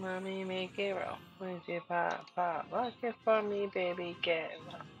 Mommy, make it roll. When you pop, pop. Rock it for me, baby, get it.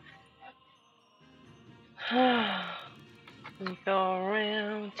 We go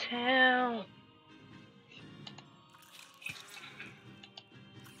around town.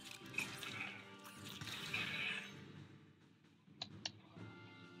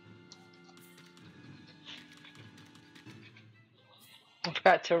 I've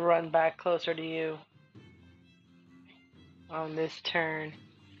got to run back closer to you on this turn.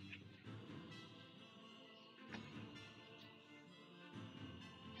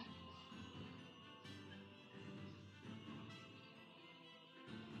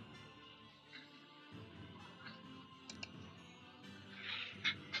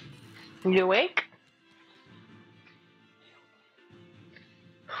 You awake?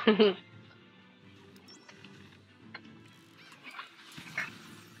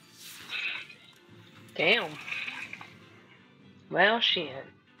 Damn. Well, shit.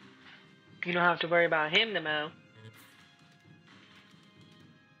 You don't have to worry about him no more.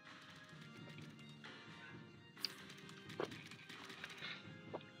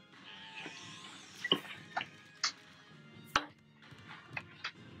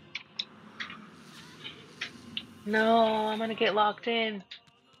 No, I'm gonna get locked in.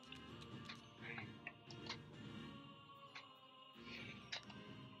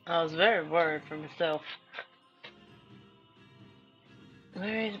 I was very worried for myself.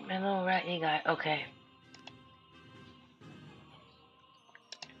 Where is my little ratty guy? Okay.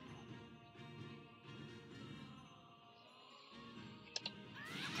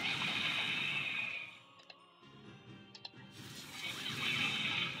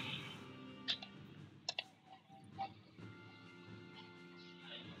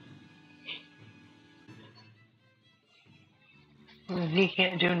 He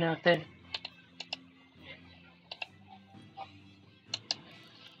can't do nothing.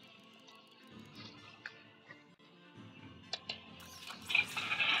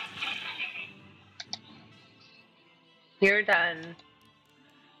 You're done.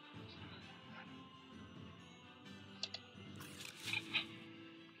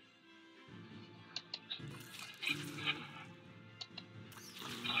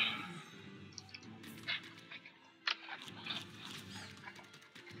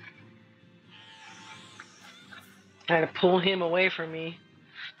 I had to pull him away from me.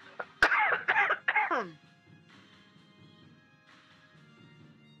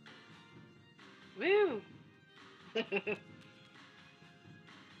 Woo!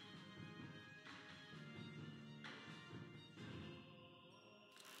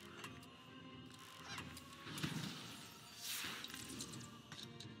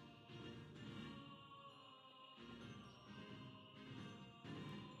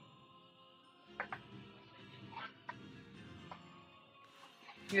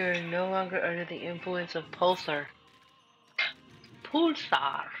 You're no longer under the influence of Pulsar.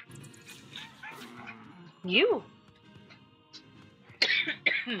 Pulsar. You.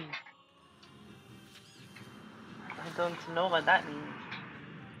 I don't know what that means.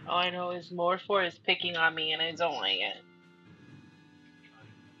 All I know is Morphle is picking on me and I don't like it.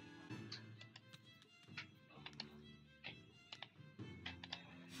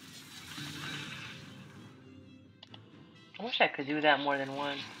 I wish I could do that more than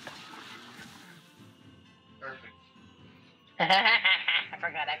once. Perfect. I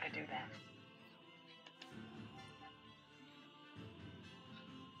forgot I could do that.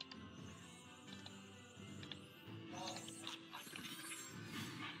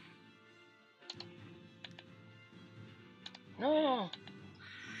 No.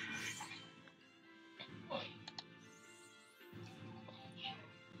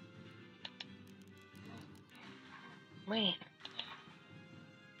 Wait.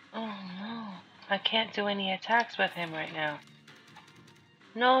 Oh no. I can't do any attacks with him right now.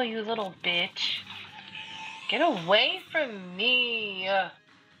 No, you little bitch. Get away from me.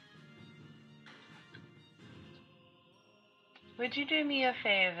 Would you do me a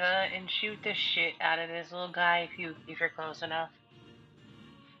favor and shoot the shit out of this little guy if you're close enough?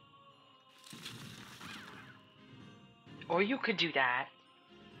 Or you could do that.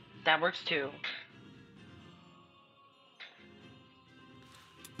 That works too.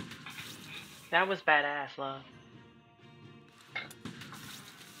 That was badass, love.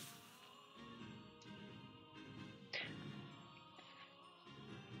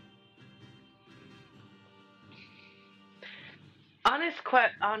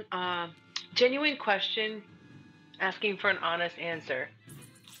 Genuine question, asking for an honest answer.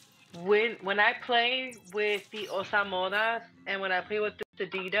 When I play with the Osamodas and when I play with the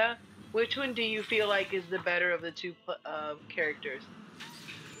Dida, which one do you feel like is the better of the two characters?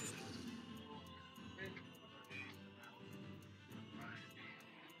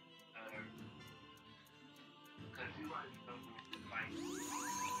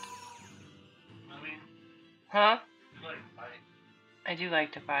 Huh? I do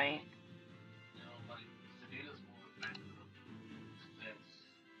like to fight.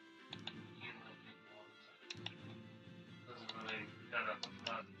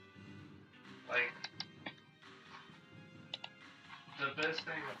 Like, the best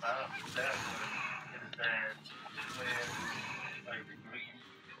thing about that one is that when, like, the green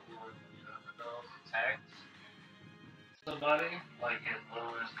or the underdog attacks somebody, like, it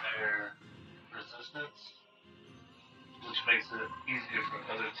lowers their resistance, which makes it easier for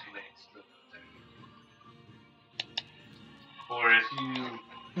other teammates to attack. Or if you...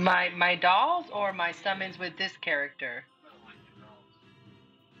 My dolls or my summons with this character? No, like your dogs.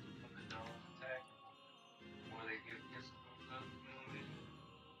 When the dogs attack, or they get hits from stuff, you know what I mean?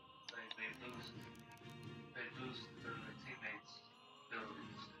 They boost their teammates'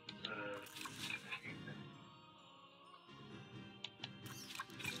 abilities to defeat them.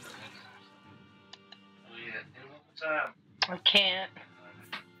 Oh yeah, do it one more time. I can't.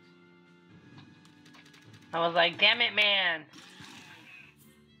 I was like, damn it, man.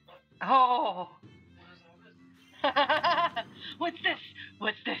 Oh. What's this?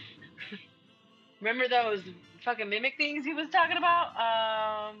 What's this? Remember those fucking mimic things he was talking about?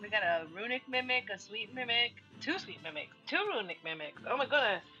 We got a runic mimic, a sweet mimic, two sweet mimics, two runic mimics. Oh my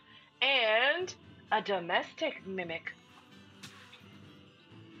goodness. And a domestic mimic.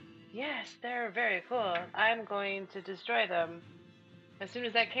 Yes, they're very cool. I'm going to destroy them as soon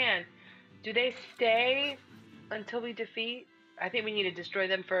as I can. Do they stay until we defeat? I think we need to destroy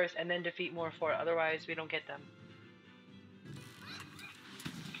them first and then defeat Morphle, otherwise we don't get them.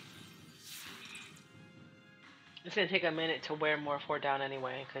 It's gonna take a minute to wear Morphle down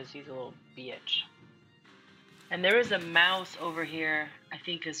anyway, because he's a little bitch. And there is a mouse over here, I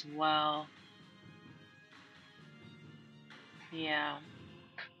think, as well. Yeah.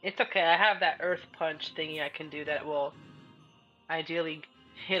 It's okay. I have that earth punch thingy I can do that will ideally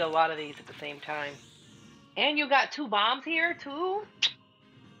hit a lot of these at the same time. And you got 2 bombs here, too?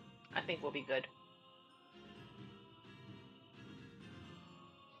 I think we'll be good.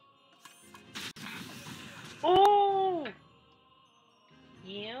 Oh!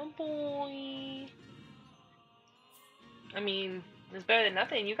 Yeah, boy. I mean, it's better than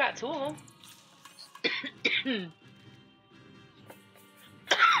nothing. You got 2 of them.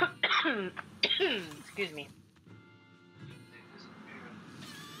 Excuse me.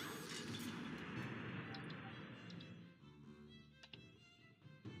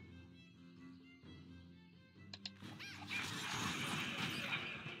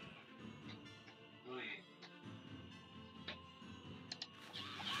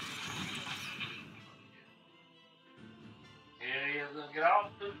 Yeah, gonna get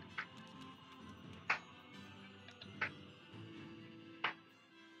off the.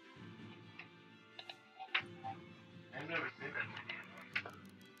 I've never seen that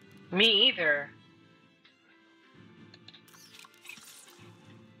video. Me either.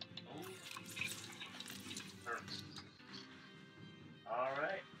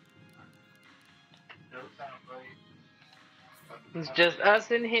 Alright. No time, buddy. It's just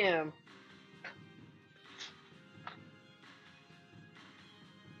us and him.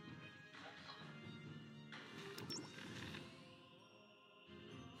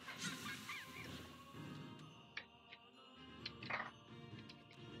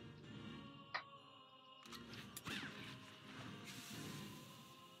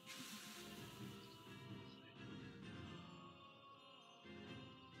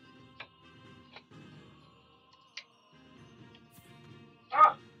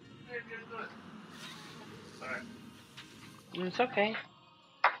 Ah! Alright. It's okay.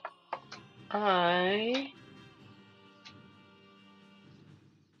 I...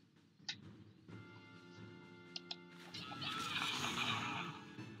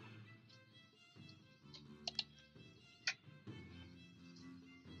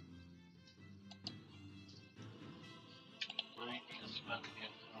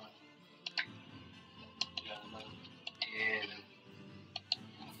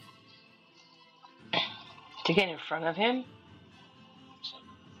 To get in front of him?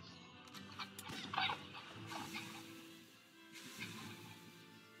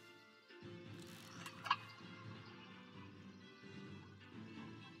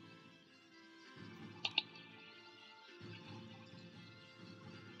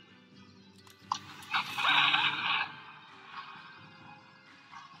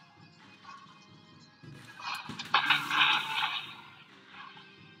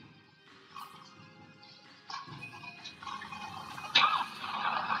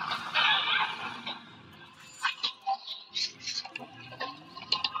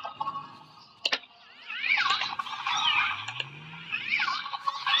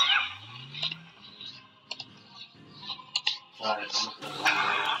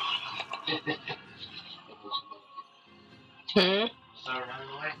 Hmm? Start running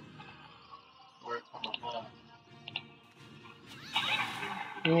away. Work on the ball.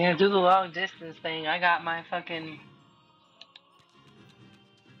 Yeah, do the long distance thing. I got my fucking...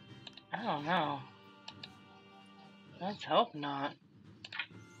 I don't know. Let's hope not.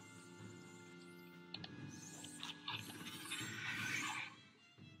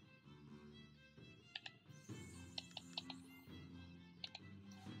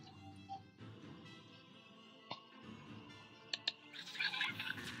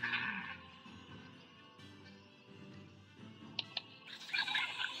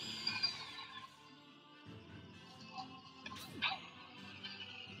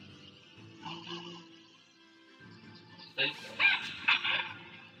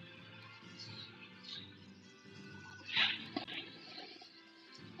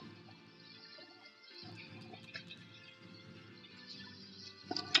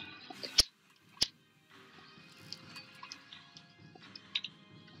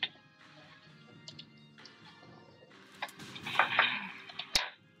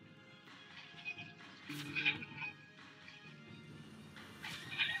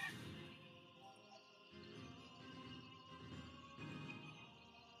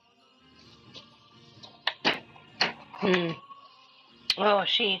 Hmm. Oh, a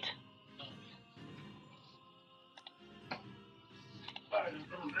sheet.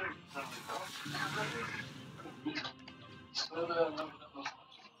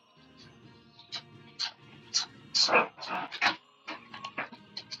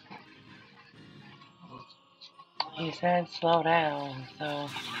 He said slow down, so...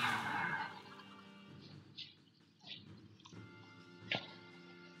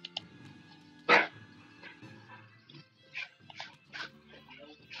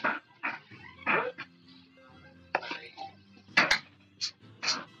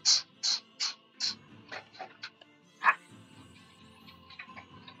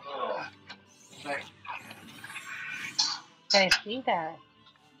 I see that.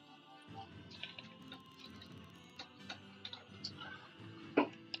 Hey,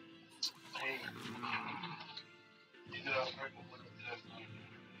 you know I'm pregnant with a test.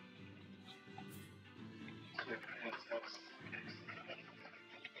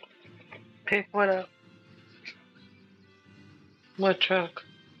 Pick what up? What truck?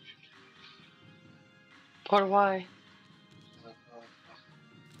 Or why?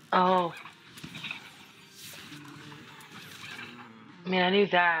 Oh. I mean, I knew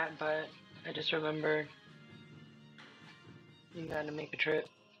that, but I just remembered you gotta make a trip.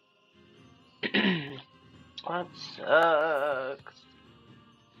 What sucks?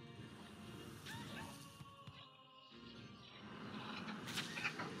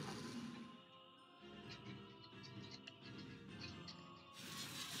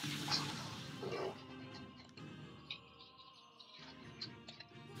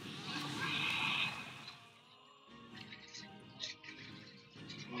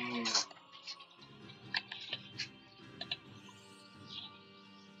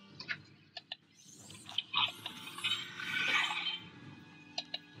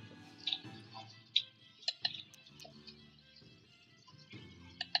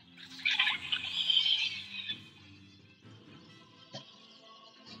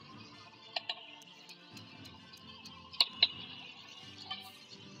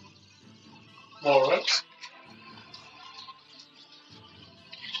 Alright.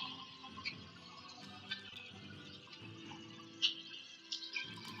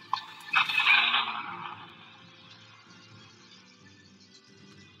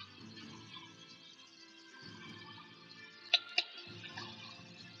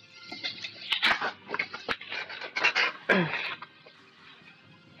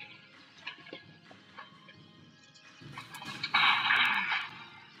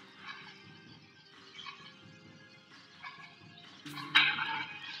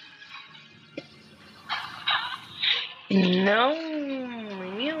 No,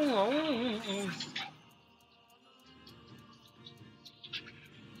 leave me alone.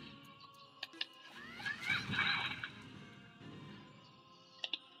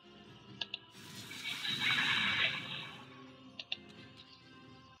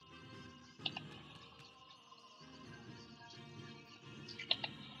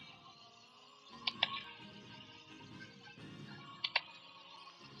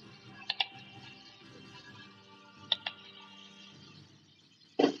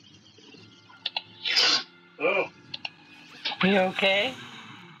 Oh, You okay?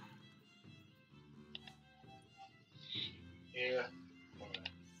 yeah.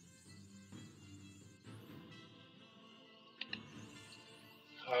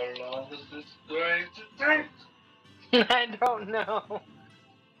 How long is this going to take? I don't know.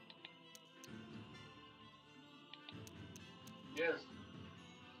 Yes.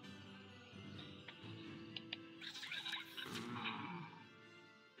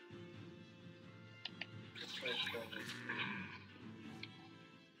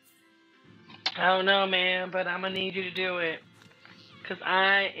 I don't know, man, but I'm gonna need you to do it. Cause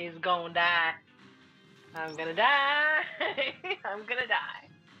I is gonna die. I'm gonna die. I'm gonna die.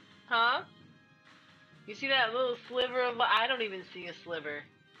 Huh? You see that little sliver of I don't even see a sliver.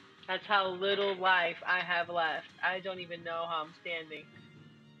 That's how little life I have left. I don't even know how I'm standing.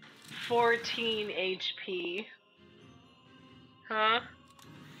 14 HP. Huh?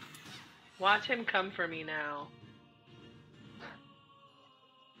 Watch him come for me now.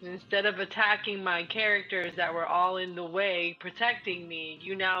 Instead of attacking my characters that were all in the way, protecting me,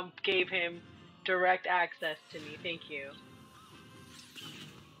 you now gave him direct access to me. Thank you.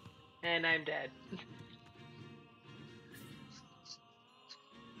 And I'm dead.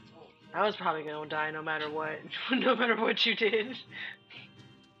 I was probably gonna die no matter what. No matter what you did.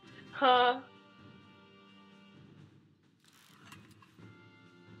 Huh?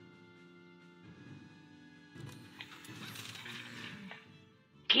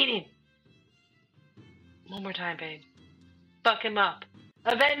 Get him! One more time, babe. Fuck him up.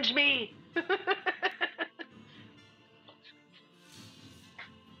 Avenge me!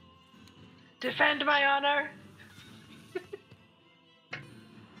 Defend my honor!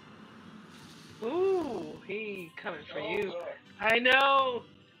 Ooh, he coming for you. I know!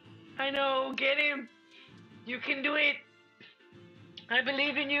 I know! Get him! You can do it! I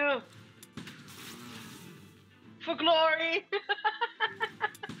believe in you! For glory!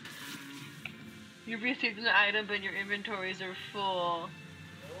 You've received an item, but your inventories are full.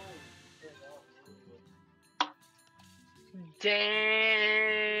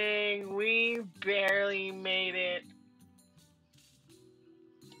 Dang, we barely made it.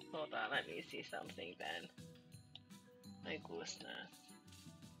 Hold on, let me see something then. Me gusta.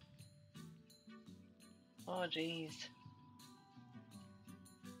 Oh, jeez.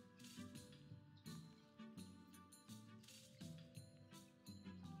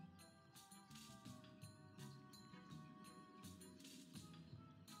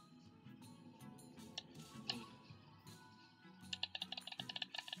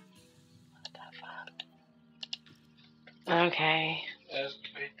 Okay. Ask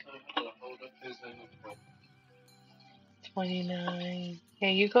Beethoven to hold up his end of the rope. 29. Yeah,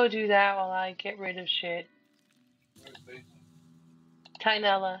 you go do that while I get rid of shit. Where's Beethoven?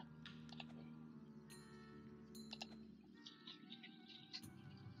 Tynella.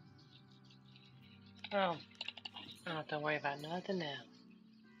 Oh, I don't have to worry about nothing now.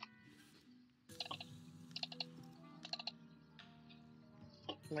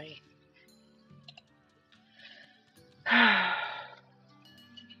 Wait.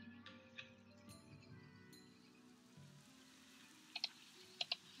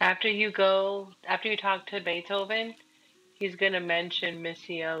 After you talk to Beethoven, he's gonna mention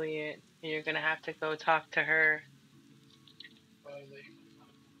Missy Elliott, and you're gonna have to go talk to her.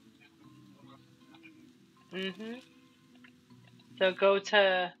 So go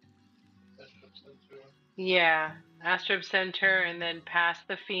to, yeah, Astrop Center, and then past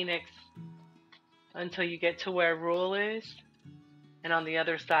the Phoenix until you get to where Rule is, and on the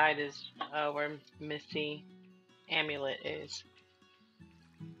other side is where Missy Amulet is.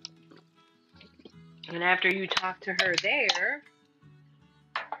 And after you talk to her there,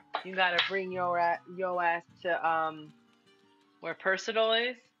 you gotta bring your ass to where Percival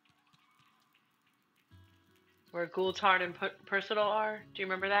is, where Gultard and Percival are. Do you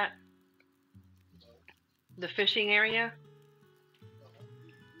remember that? The fishing area.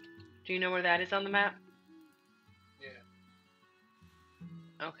 Do you know where that is on the map?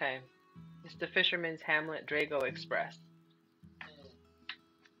 Yeah. Okay. It's the Fisherman's Hamlet Drago Express.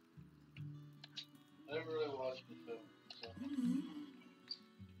 I never really watched the film. So.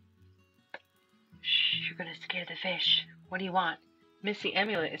 Shh, you're gonna scare the fish. What do you want? Missy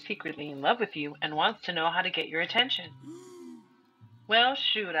Amulet is secretly in love with you and wants to know how to get your attention. Well,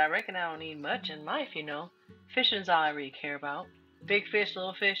 shoot, I reckon I don't need much in life, you know. Fishing's all I really care about. Big fish,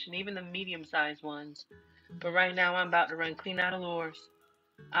 little fish, and even the medium-sized ones. But right now I'm about to run clean out of lures.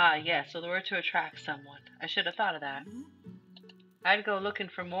 Ah, yes, a lure to attract someone. I should have thought of that. I'd go looking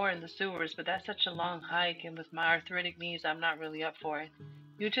for more in the sewers, but that's such a long hike, and with my arthritic knees, I'm not really up for it.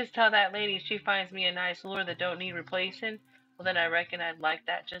 You just tell that lady she finds me a nice lure that don't need replacing, well then I reckon I'd like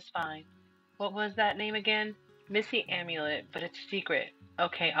that just fine. What was that name again? Missy Amulet, but it's secret.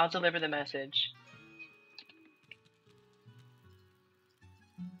 Okay, I'll deliver the message.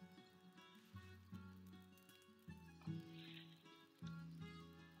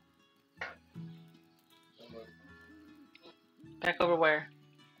 Back over where?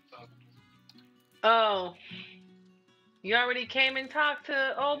 Oh. You already came and talked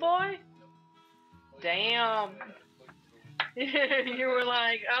to old boy? Damn. You were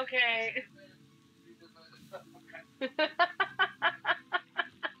like, okay.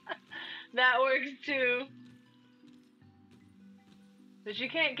 That works too. But you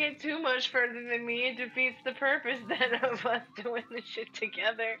can't get too much further than me. It defeats the purpose then of us doing this shit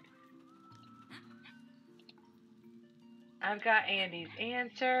together. I've got Andy's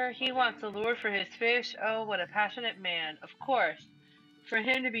answer. He wants a lure for his fish. Oh, what a passionate man. Of course. For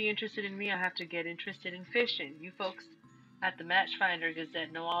him to be interested in me, I have to get interested in fishing. You folks at the Matchfinder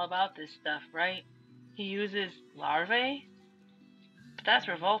Gazette know all about this stuff, right? He uses larvae? But that's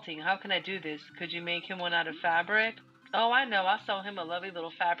revolting. How can I do this? Could you make him one out of fabric? Oh, I know. I'll sell him a lovely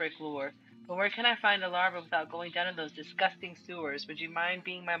little fabric lure. But where can I find a larva without going down in those disgusting sewers? Would you mind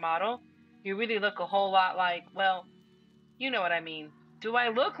being my model? You really look a whole lot like, well, you know what I mean. Do I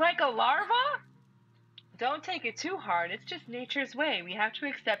look like a larva? Don't take it too hard. It's just nature's way. We have to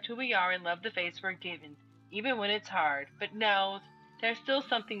accept who we are and love the face we're given, even when it's hard. But no, there's still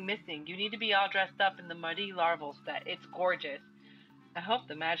something missing. You need to be all dressed up in the muddy larval set. It's gorgeous. I hope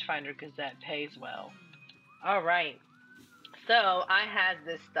the Matchfinder Gazette pays well. All right. So I had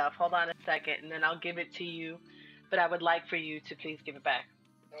this stuff. Hold on a second, and then I'll give it to you. But I would like for you to please give it back.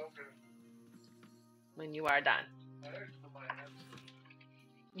 Okay. When you are done. I actually might have some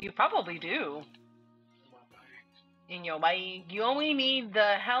You probably do. in my bag. In your bag. You only need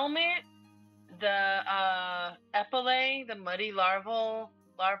the helmet, the epaulet, the muddy larval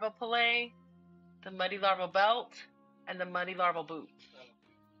pellet, the muddy larval belt, and the muddy larval boots.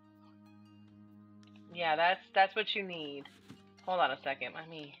 Yeah, that's what you need. Hold on a second. Let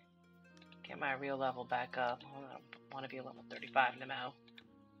me get my real level back up. Hold on. I want to be a level 35 now.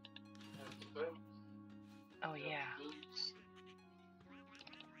 Oh, yeah. Boots.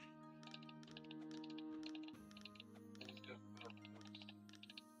 He's got boots.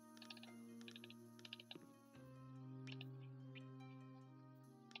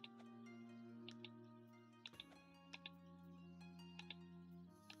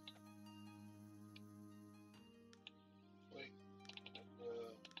 Wait,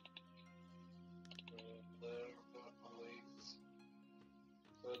 there, got my legs.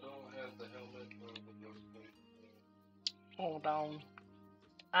 So I don't have the helmet or the breastplate. Hold on.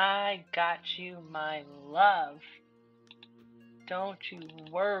 I got you, my love. Don't you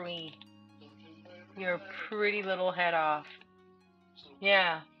worry your pretty little head off.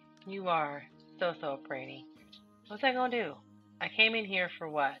 Yeah, you are so pretty. What's I gonna do? I came in here for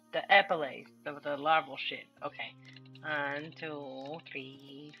what? The epilates, the larval shit. Okay. 1, 2,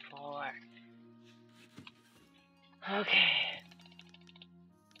 3, 4. Okay.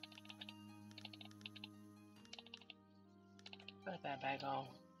 Put that back on.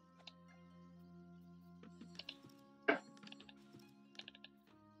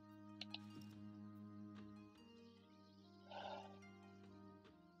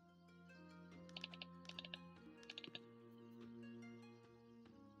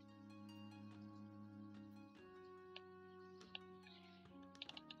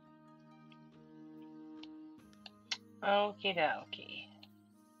 Okie dokie.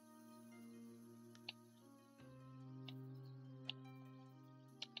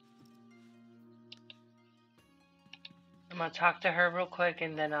 I'm gonna talk to her real quick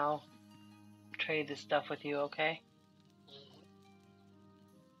and then I'll trade this stuff with you, okay?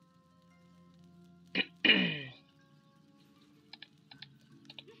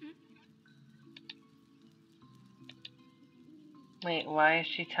 Wait, why is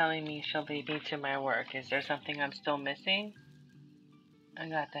she telling me she'll lead me to my work? Is there something I'm still missing? I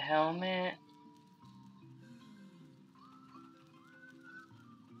got the helmet.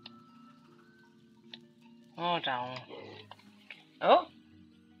 Hold on. Oh!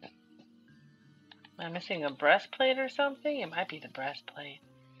 Am I missing a breastplate or something? It might be the breastplate.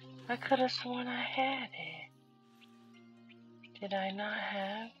 I could have sworn I had it. Did I not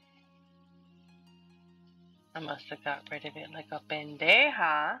have? I must have got rid of it like a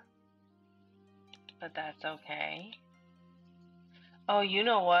pendeja. But that's okay. Oh, you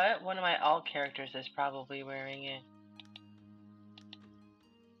know what? One of my alt characters is probably wearing it.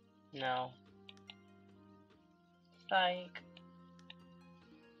 No. Psych.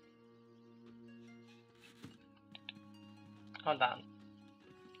 Hold on.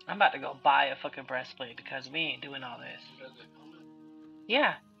 I'm about to go buy a fucking breastplate because we ain't doing all this.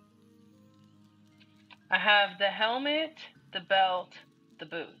 Yeah. I have the helmet, the belt, the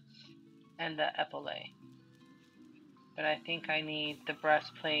boots, and the epaulet. But I think I need the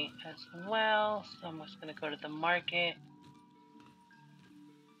breastplate as well, so I'm just going to go to the market.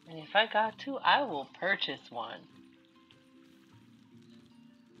 And if I got to, I will purchase one.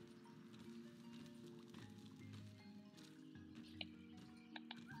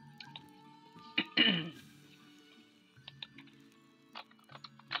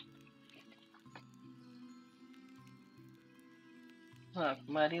 Look,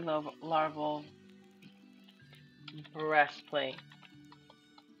 muddy larval breastplate.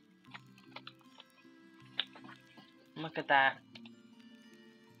 Look at that.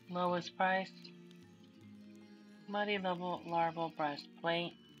 Lowest price. Muddy larval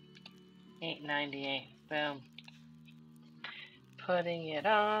breastplate. $8.98. Boom. Putting it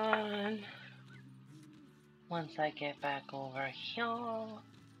on. Once I get back over here.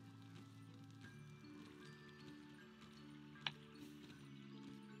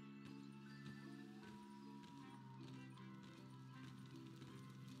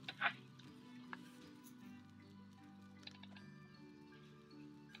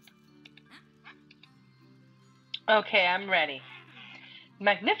 Okay, I'm ready.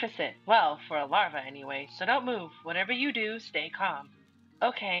 Magnificent. Well, for a larva anyway, so don't move. Whatever you do, stay calm.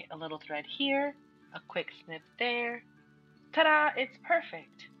 Okay, a little thread here, a quick snip there. Ta-da! It's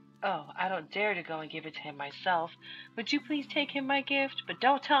perfect. Oh, I don't dare to go and give it to him myself. Would you please take him my gift? But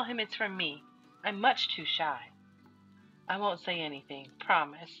don't tell him it's from me. I'm much too shy. I won't say anything,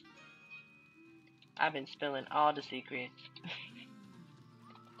 promise. I've been spilling all the secrets.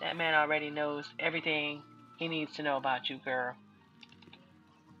 That man already knows everything he needs to know about you, girl.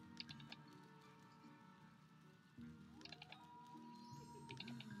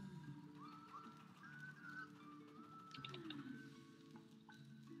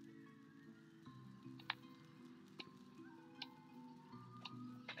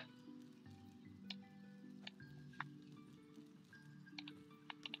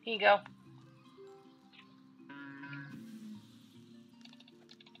 Here you go.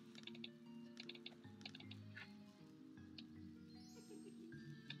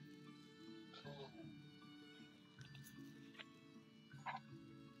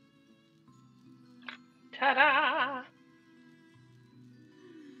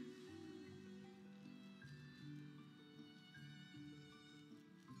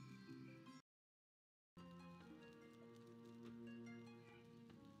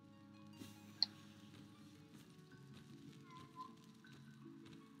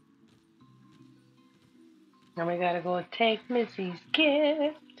 Now we gotta go take Missy's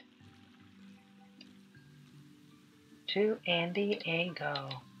gift to San Diego.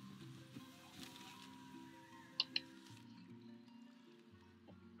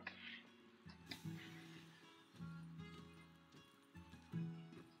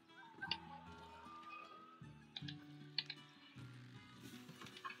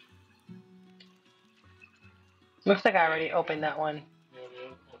 Looks like I already opened that one.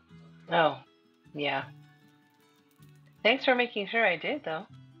 Oh, yeah. Thanks for making sure I did, though.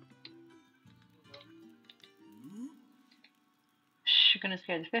 Shh, you're gonna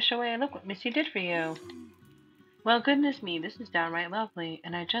scare the fish away. Look what Missy did for you. Well, goodness me, this is downright lovely,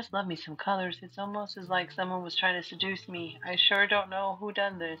 and I just love me some colors. It's almost as like someone was trying to seduce me. I sure don't know who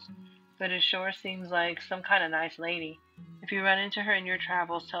done this, but it sure seems like some kind of nice lady. If you run into her in your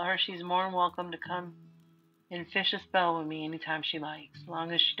travels, tell her she's more than welcome to come and fish a spell with me anytime she likes, as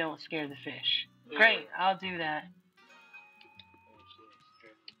long as she don't scare the fish. Great, I'll do that.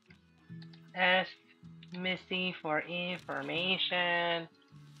 Ask Missy for information.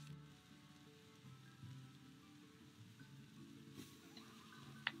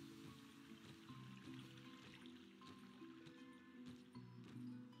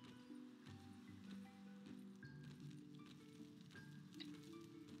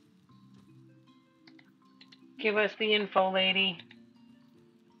 Give us the info, lady.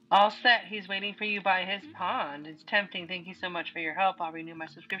 All set. He's waiting for you by his pond. It's tempting. Thank you so much for your help. I'll renew my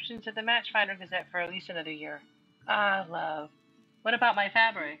subscription to the Matchfinder Gazette for at least another year. Ah, love. What about my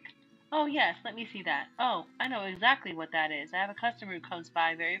fabric? Oh, yes. Let me see that. Oh, I know exactly what that is. I have a customer who comes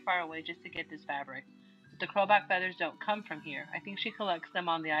by very far away just to get this fabric. But the crowback feathers don't come from here. I think she collects them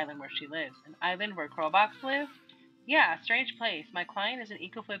on the island where she lives. An island where crowbacks live? Yeah, strange place. My client is an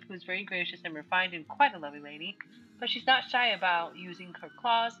ecoflip who's very gracious and refined and quite a lovely lady, but she's not shy about using her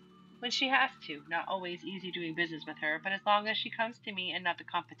claws when she has to. Not always easy doing business with her, but as long as she comes to me and not the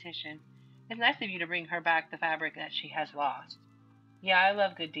competition, it's nice of you to bring her back the fabric that she has lost. Yeah, I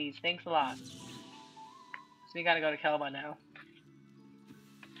love good deeds. Thanks a lot. So we gotta go to Kelba now.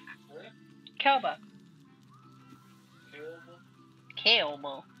 Kelba.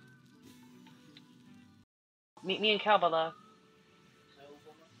 Kelba. Meet me in Kelba, love.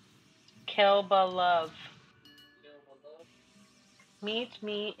 Kelba, love. Meet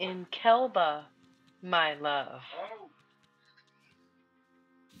me in Kelba, my love.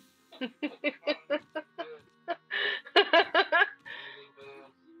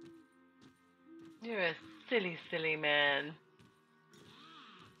 You're a silly, silly man.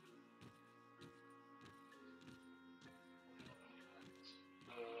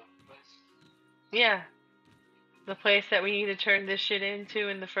 Yeah. The place that we need to turn this shit into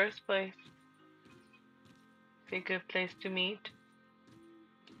in the first place. It's a good place to meet,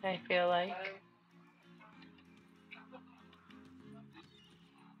 I feel like.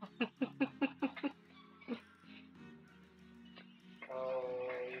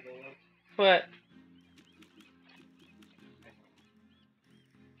 What?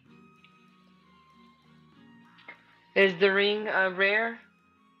 Is the ring rare?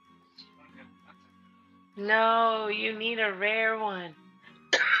 No, you need a rare one.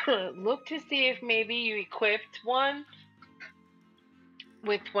 Look to see if maybe you equipped one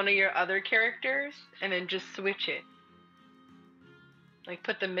with one of your other characters and then just switch it. Like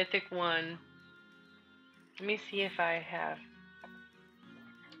put the mythic one. Let me see if I have.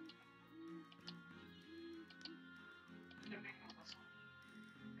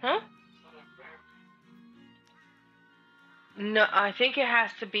 Huh? No, I think it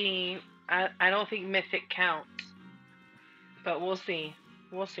has to be. I don't think mythic counts. But we'll see.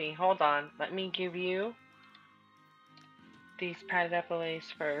 We'll see. Hold on. Let me give you these padded epaulets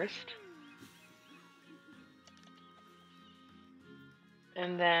first.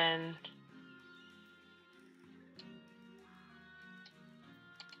 And then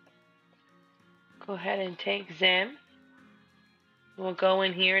go ahead and take them. We'll go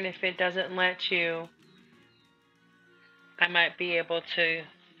in here, and if it doesn't let you, I might be able to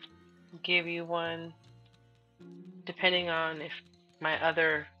give you one depending on if my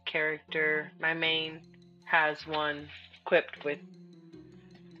other character, my main, has one equipped with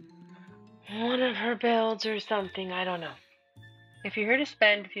one of her builds or something. I don't know. If you're here to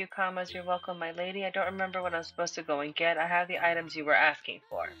spend a few commas, you're welcome, my lady. I don't remember what I'm supposed to go and get. I have the items you were asking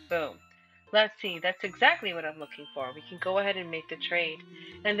for. Boom. Let's see. That's exactly what I'm looking for. We can go ahead and make the trade.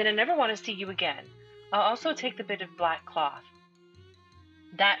 And then I never want to see you again. I'll also take the bit of black cloth.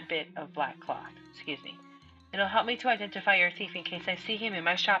 That bit of black cloth. Excuse me. It'll help me to identify your thief in case I see him in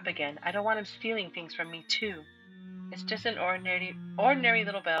my shop again. I don't want him stealing things from me, too. It's just an ordinary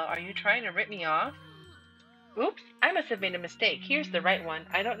little bell. Are you trying to rip me off? Oops, I must have made a mistake. Here's the right one.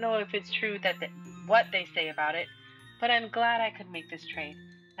 I don't know if it's true that what they say about it, but I'm glad I could make this trade.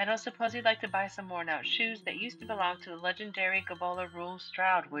 I don't suppose you'd like to buy some worn-out shoes that used to belong to the legendary Gabola Rule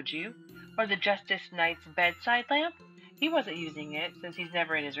Stroud, would you? Or the Justice Knight's bedside lamp? He wasn't using it, since he's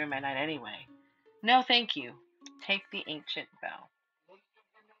never in his room at night anyway. No, thank you. Take the ancient bell.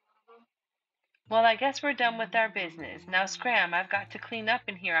 Well, I guess we're done with our business. Now, Scram, I've got to clean up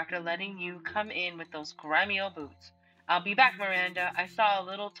in here after letting you come in with those grimy old boots. I'll be back, Miranda. I saw a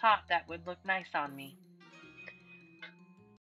little top that would look nice on me.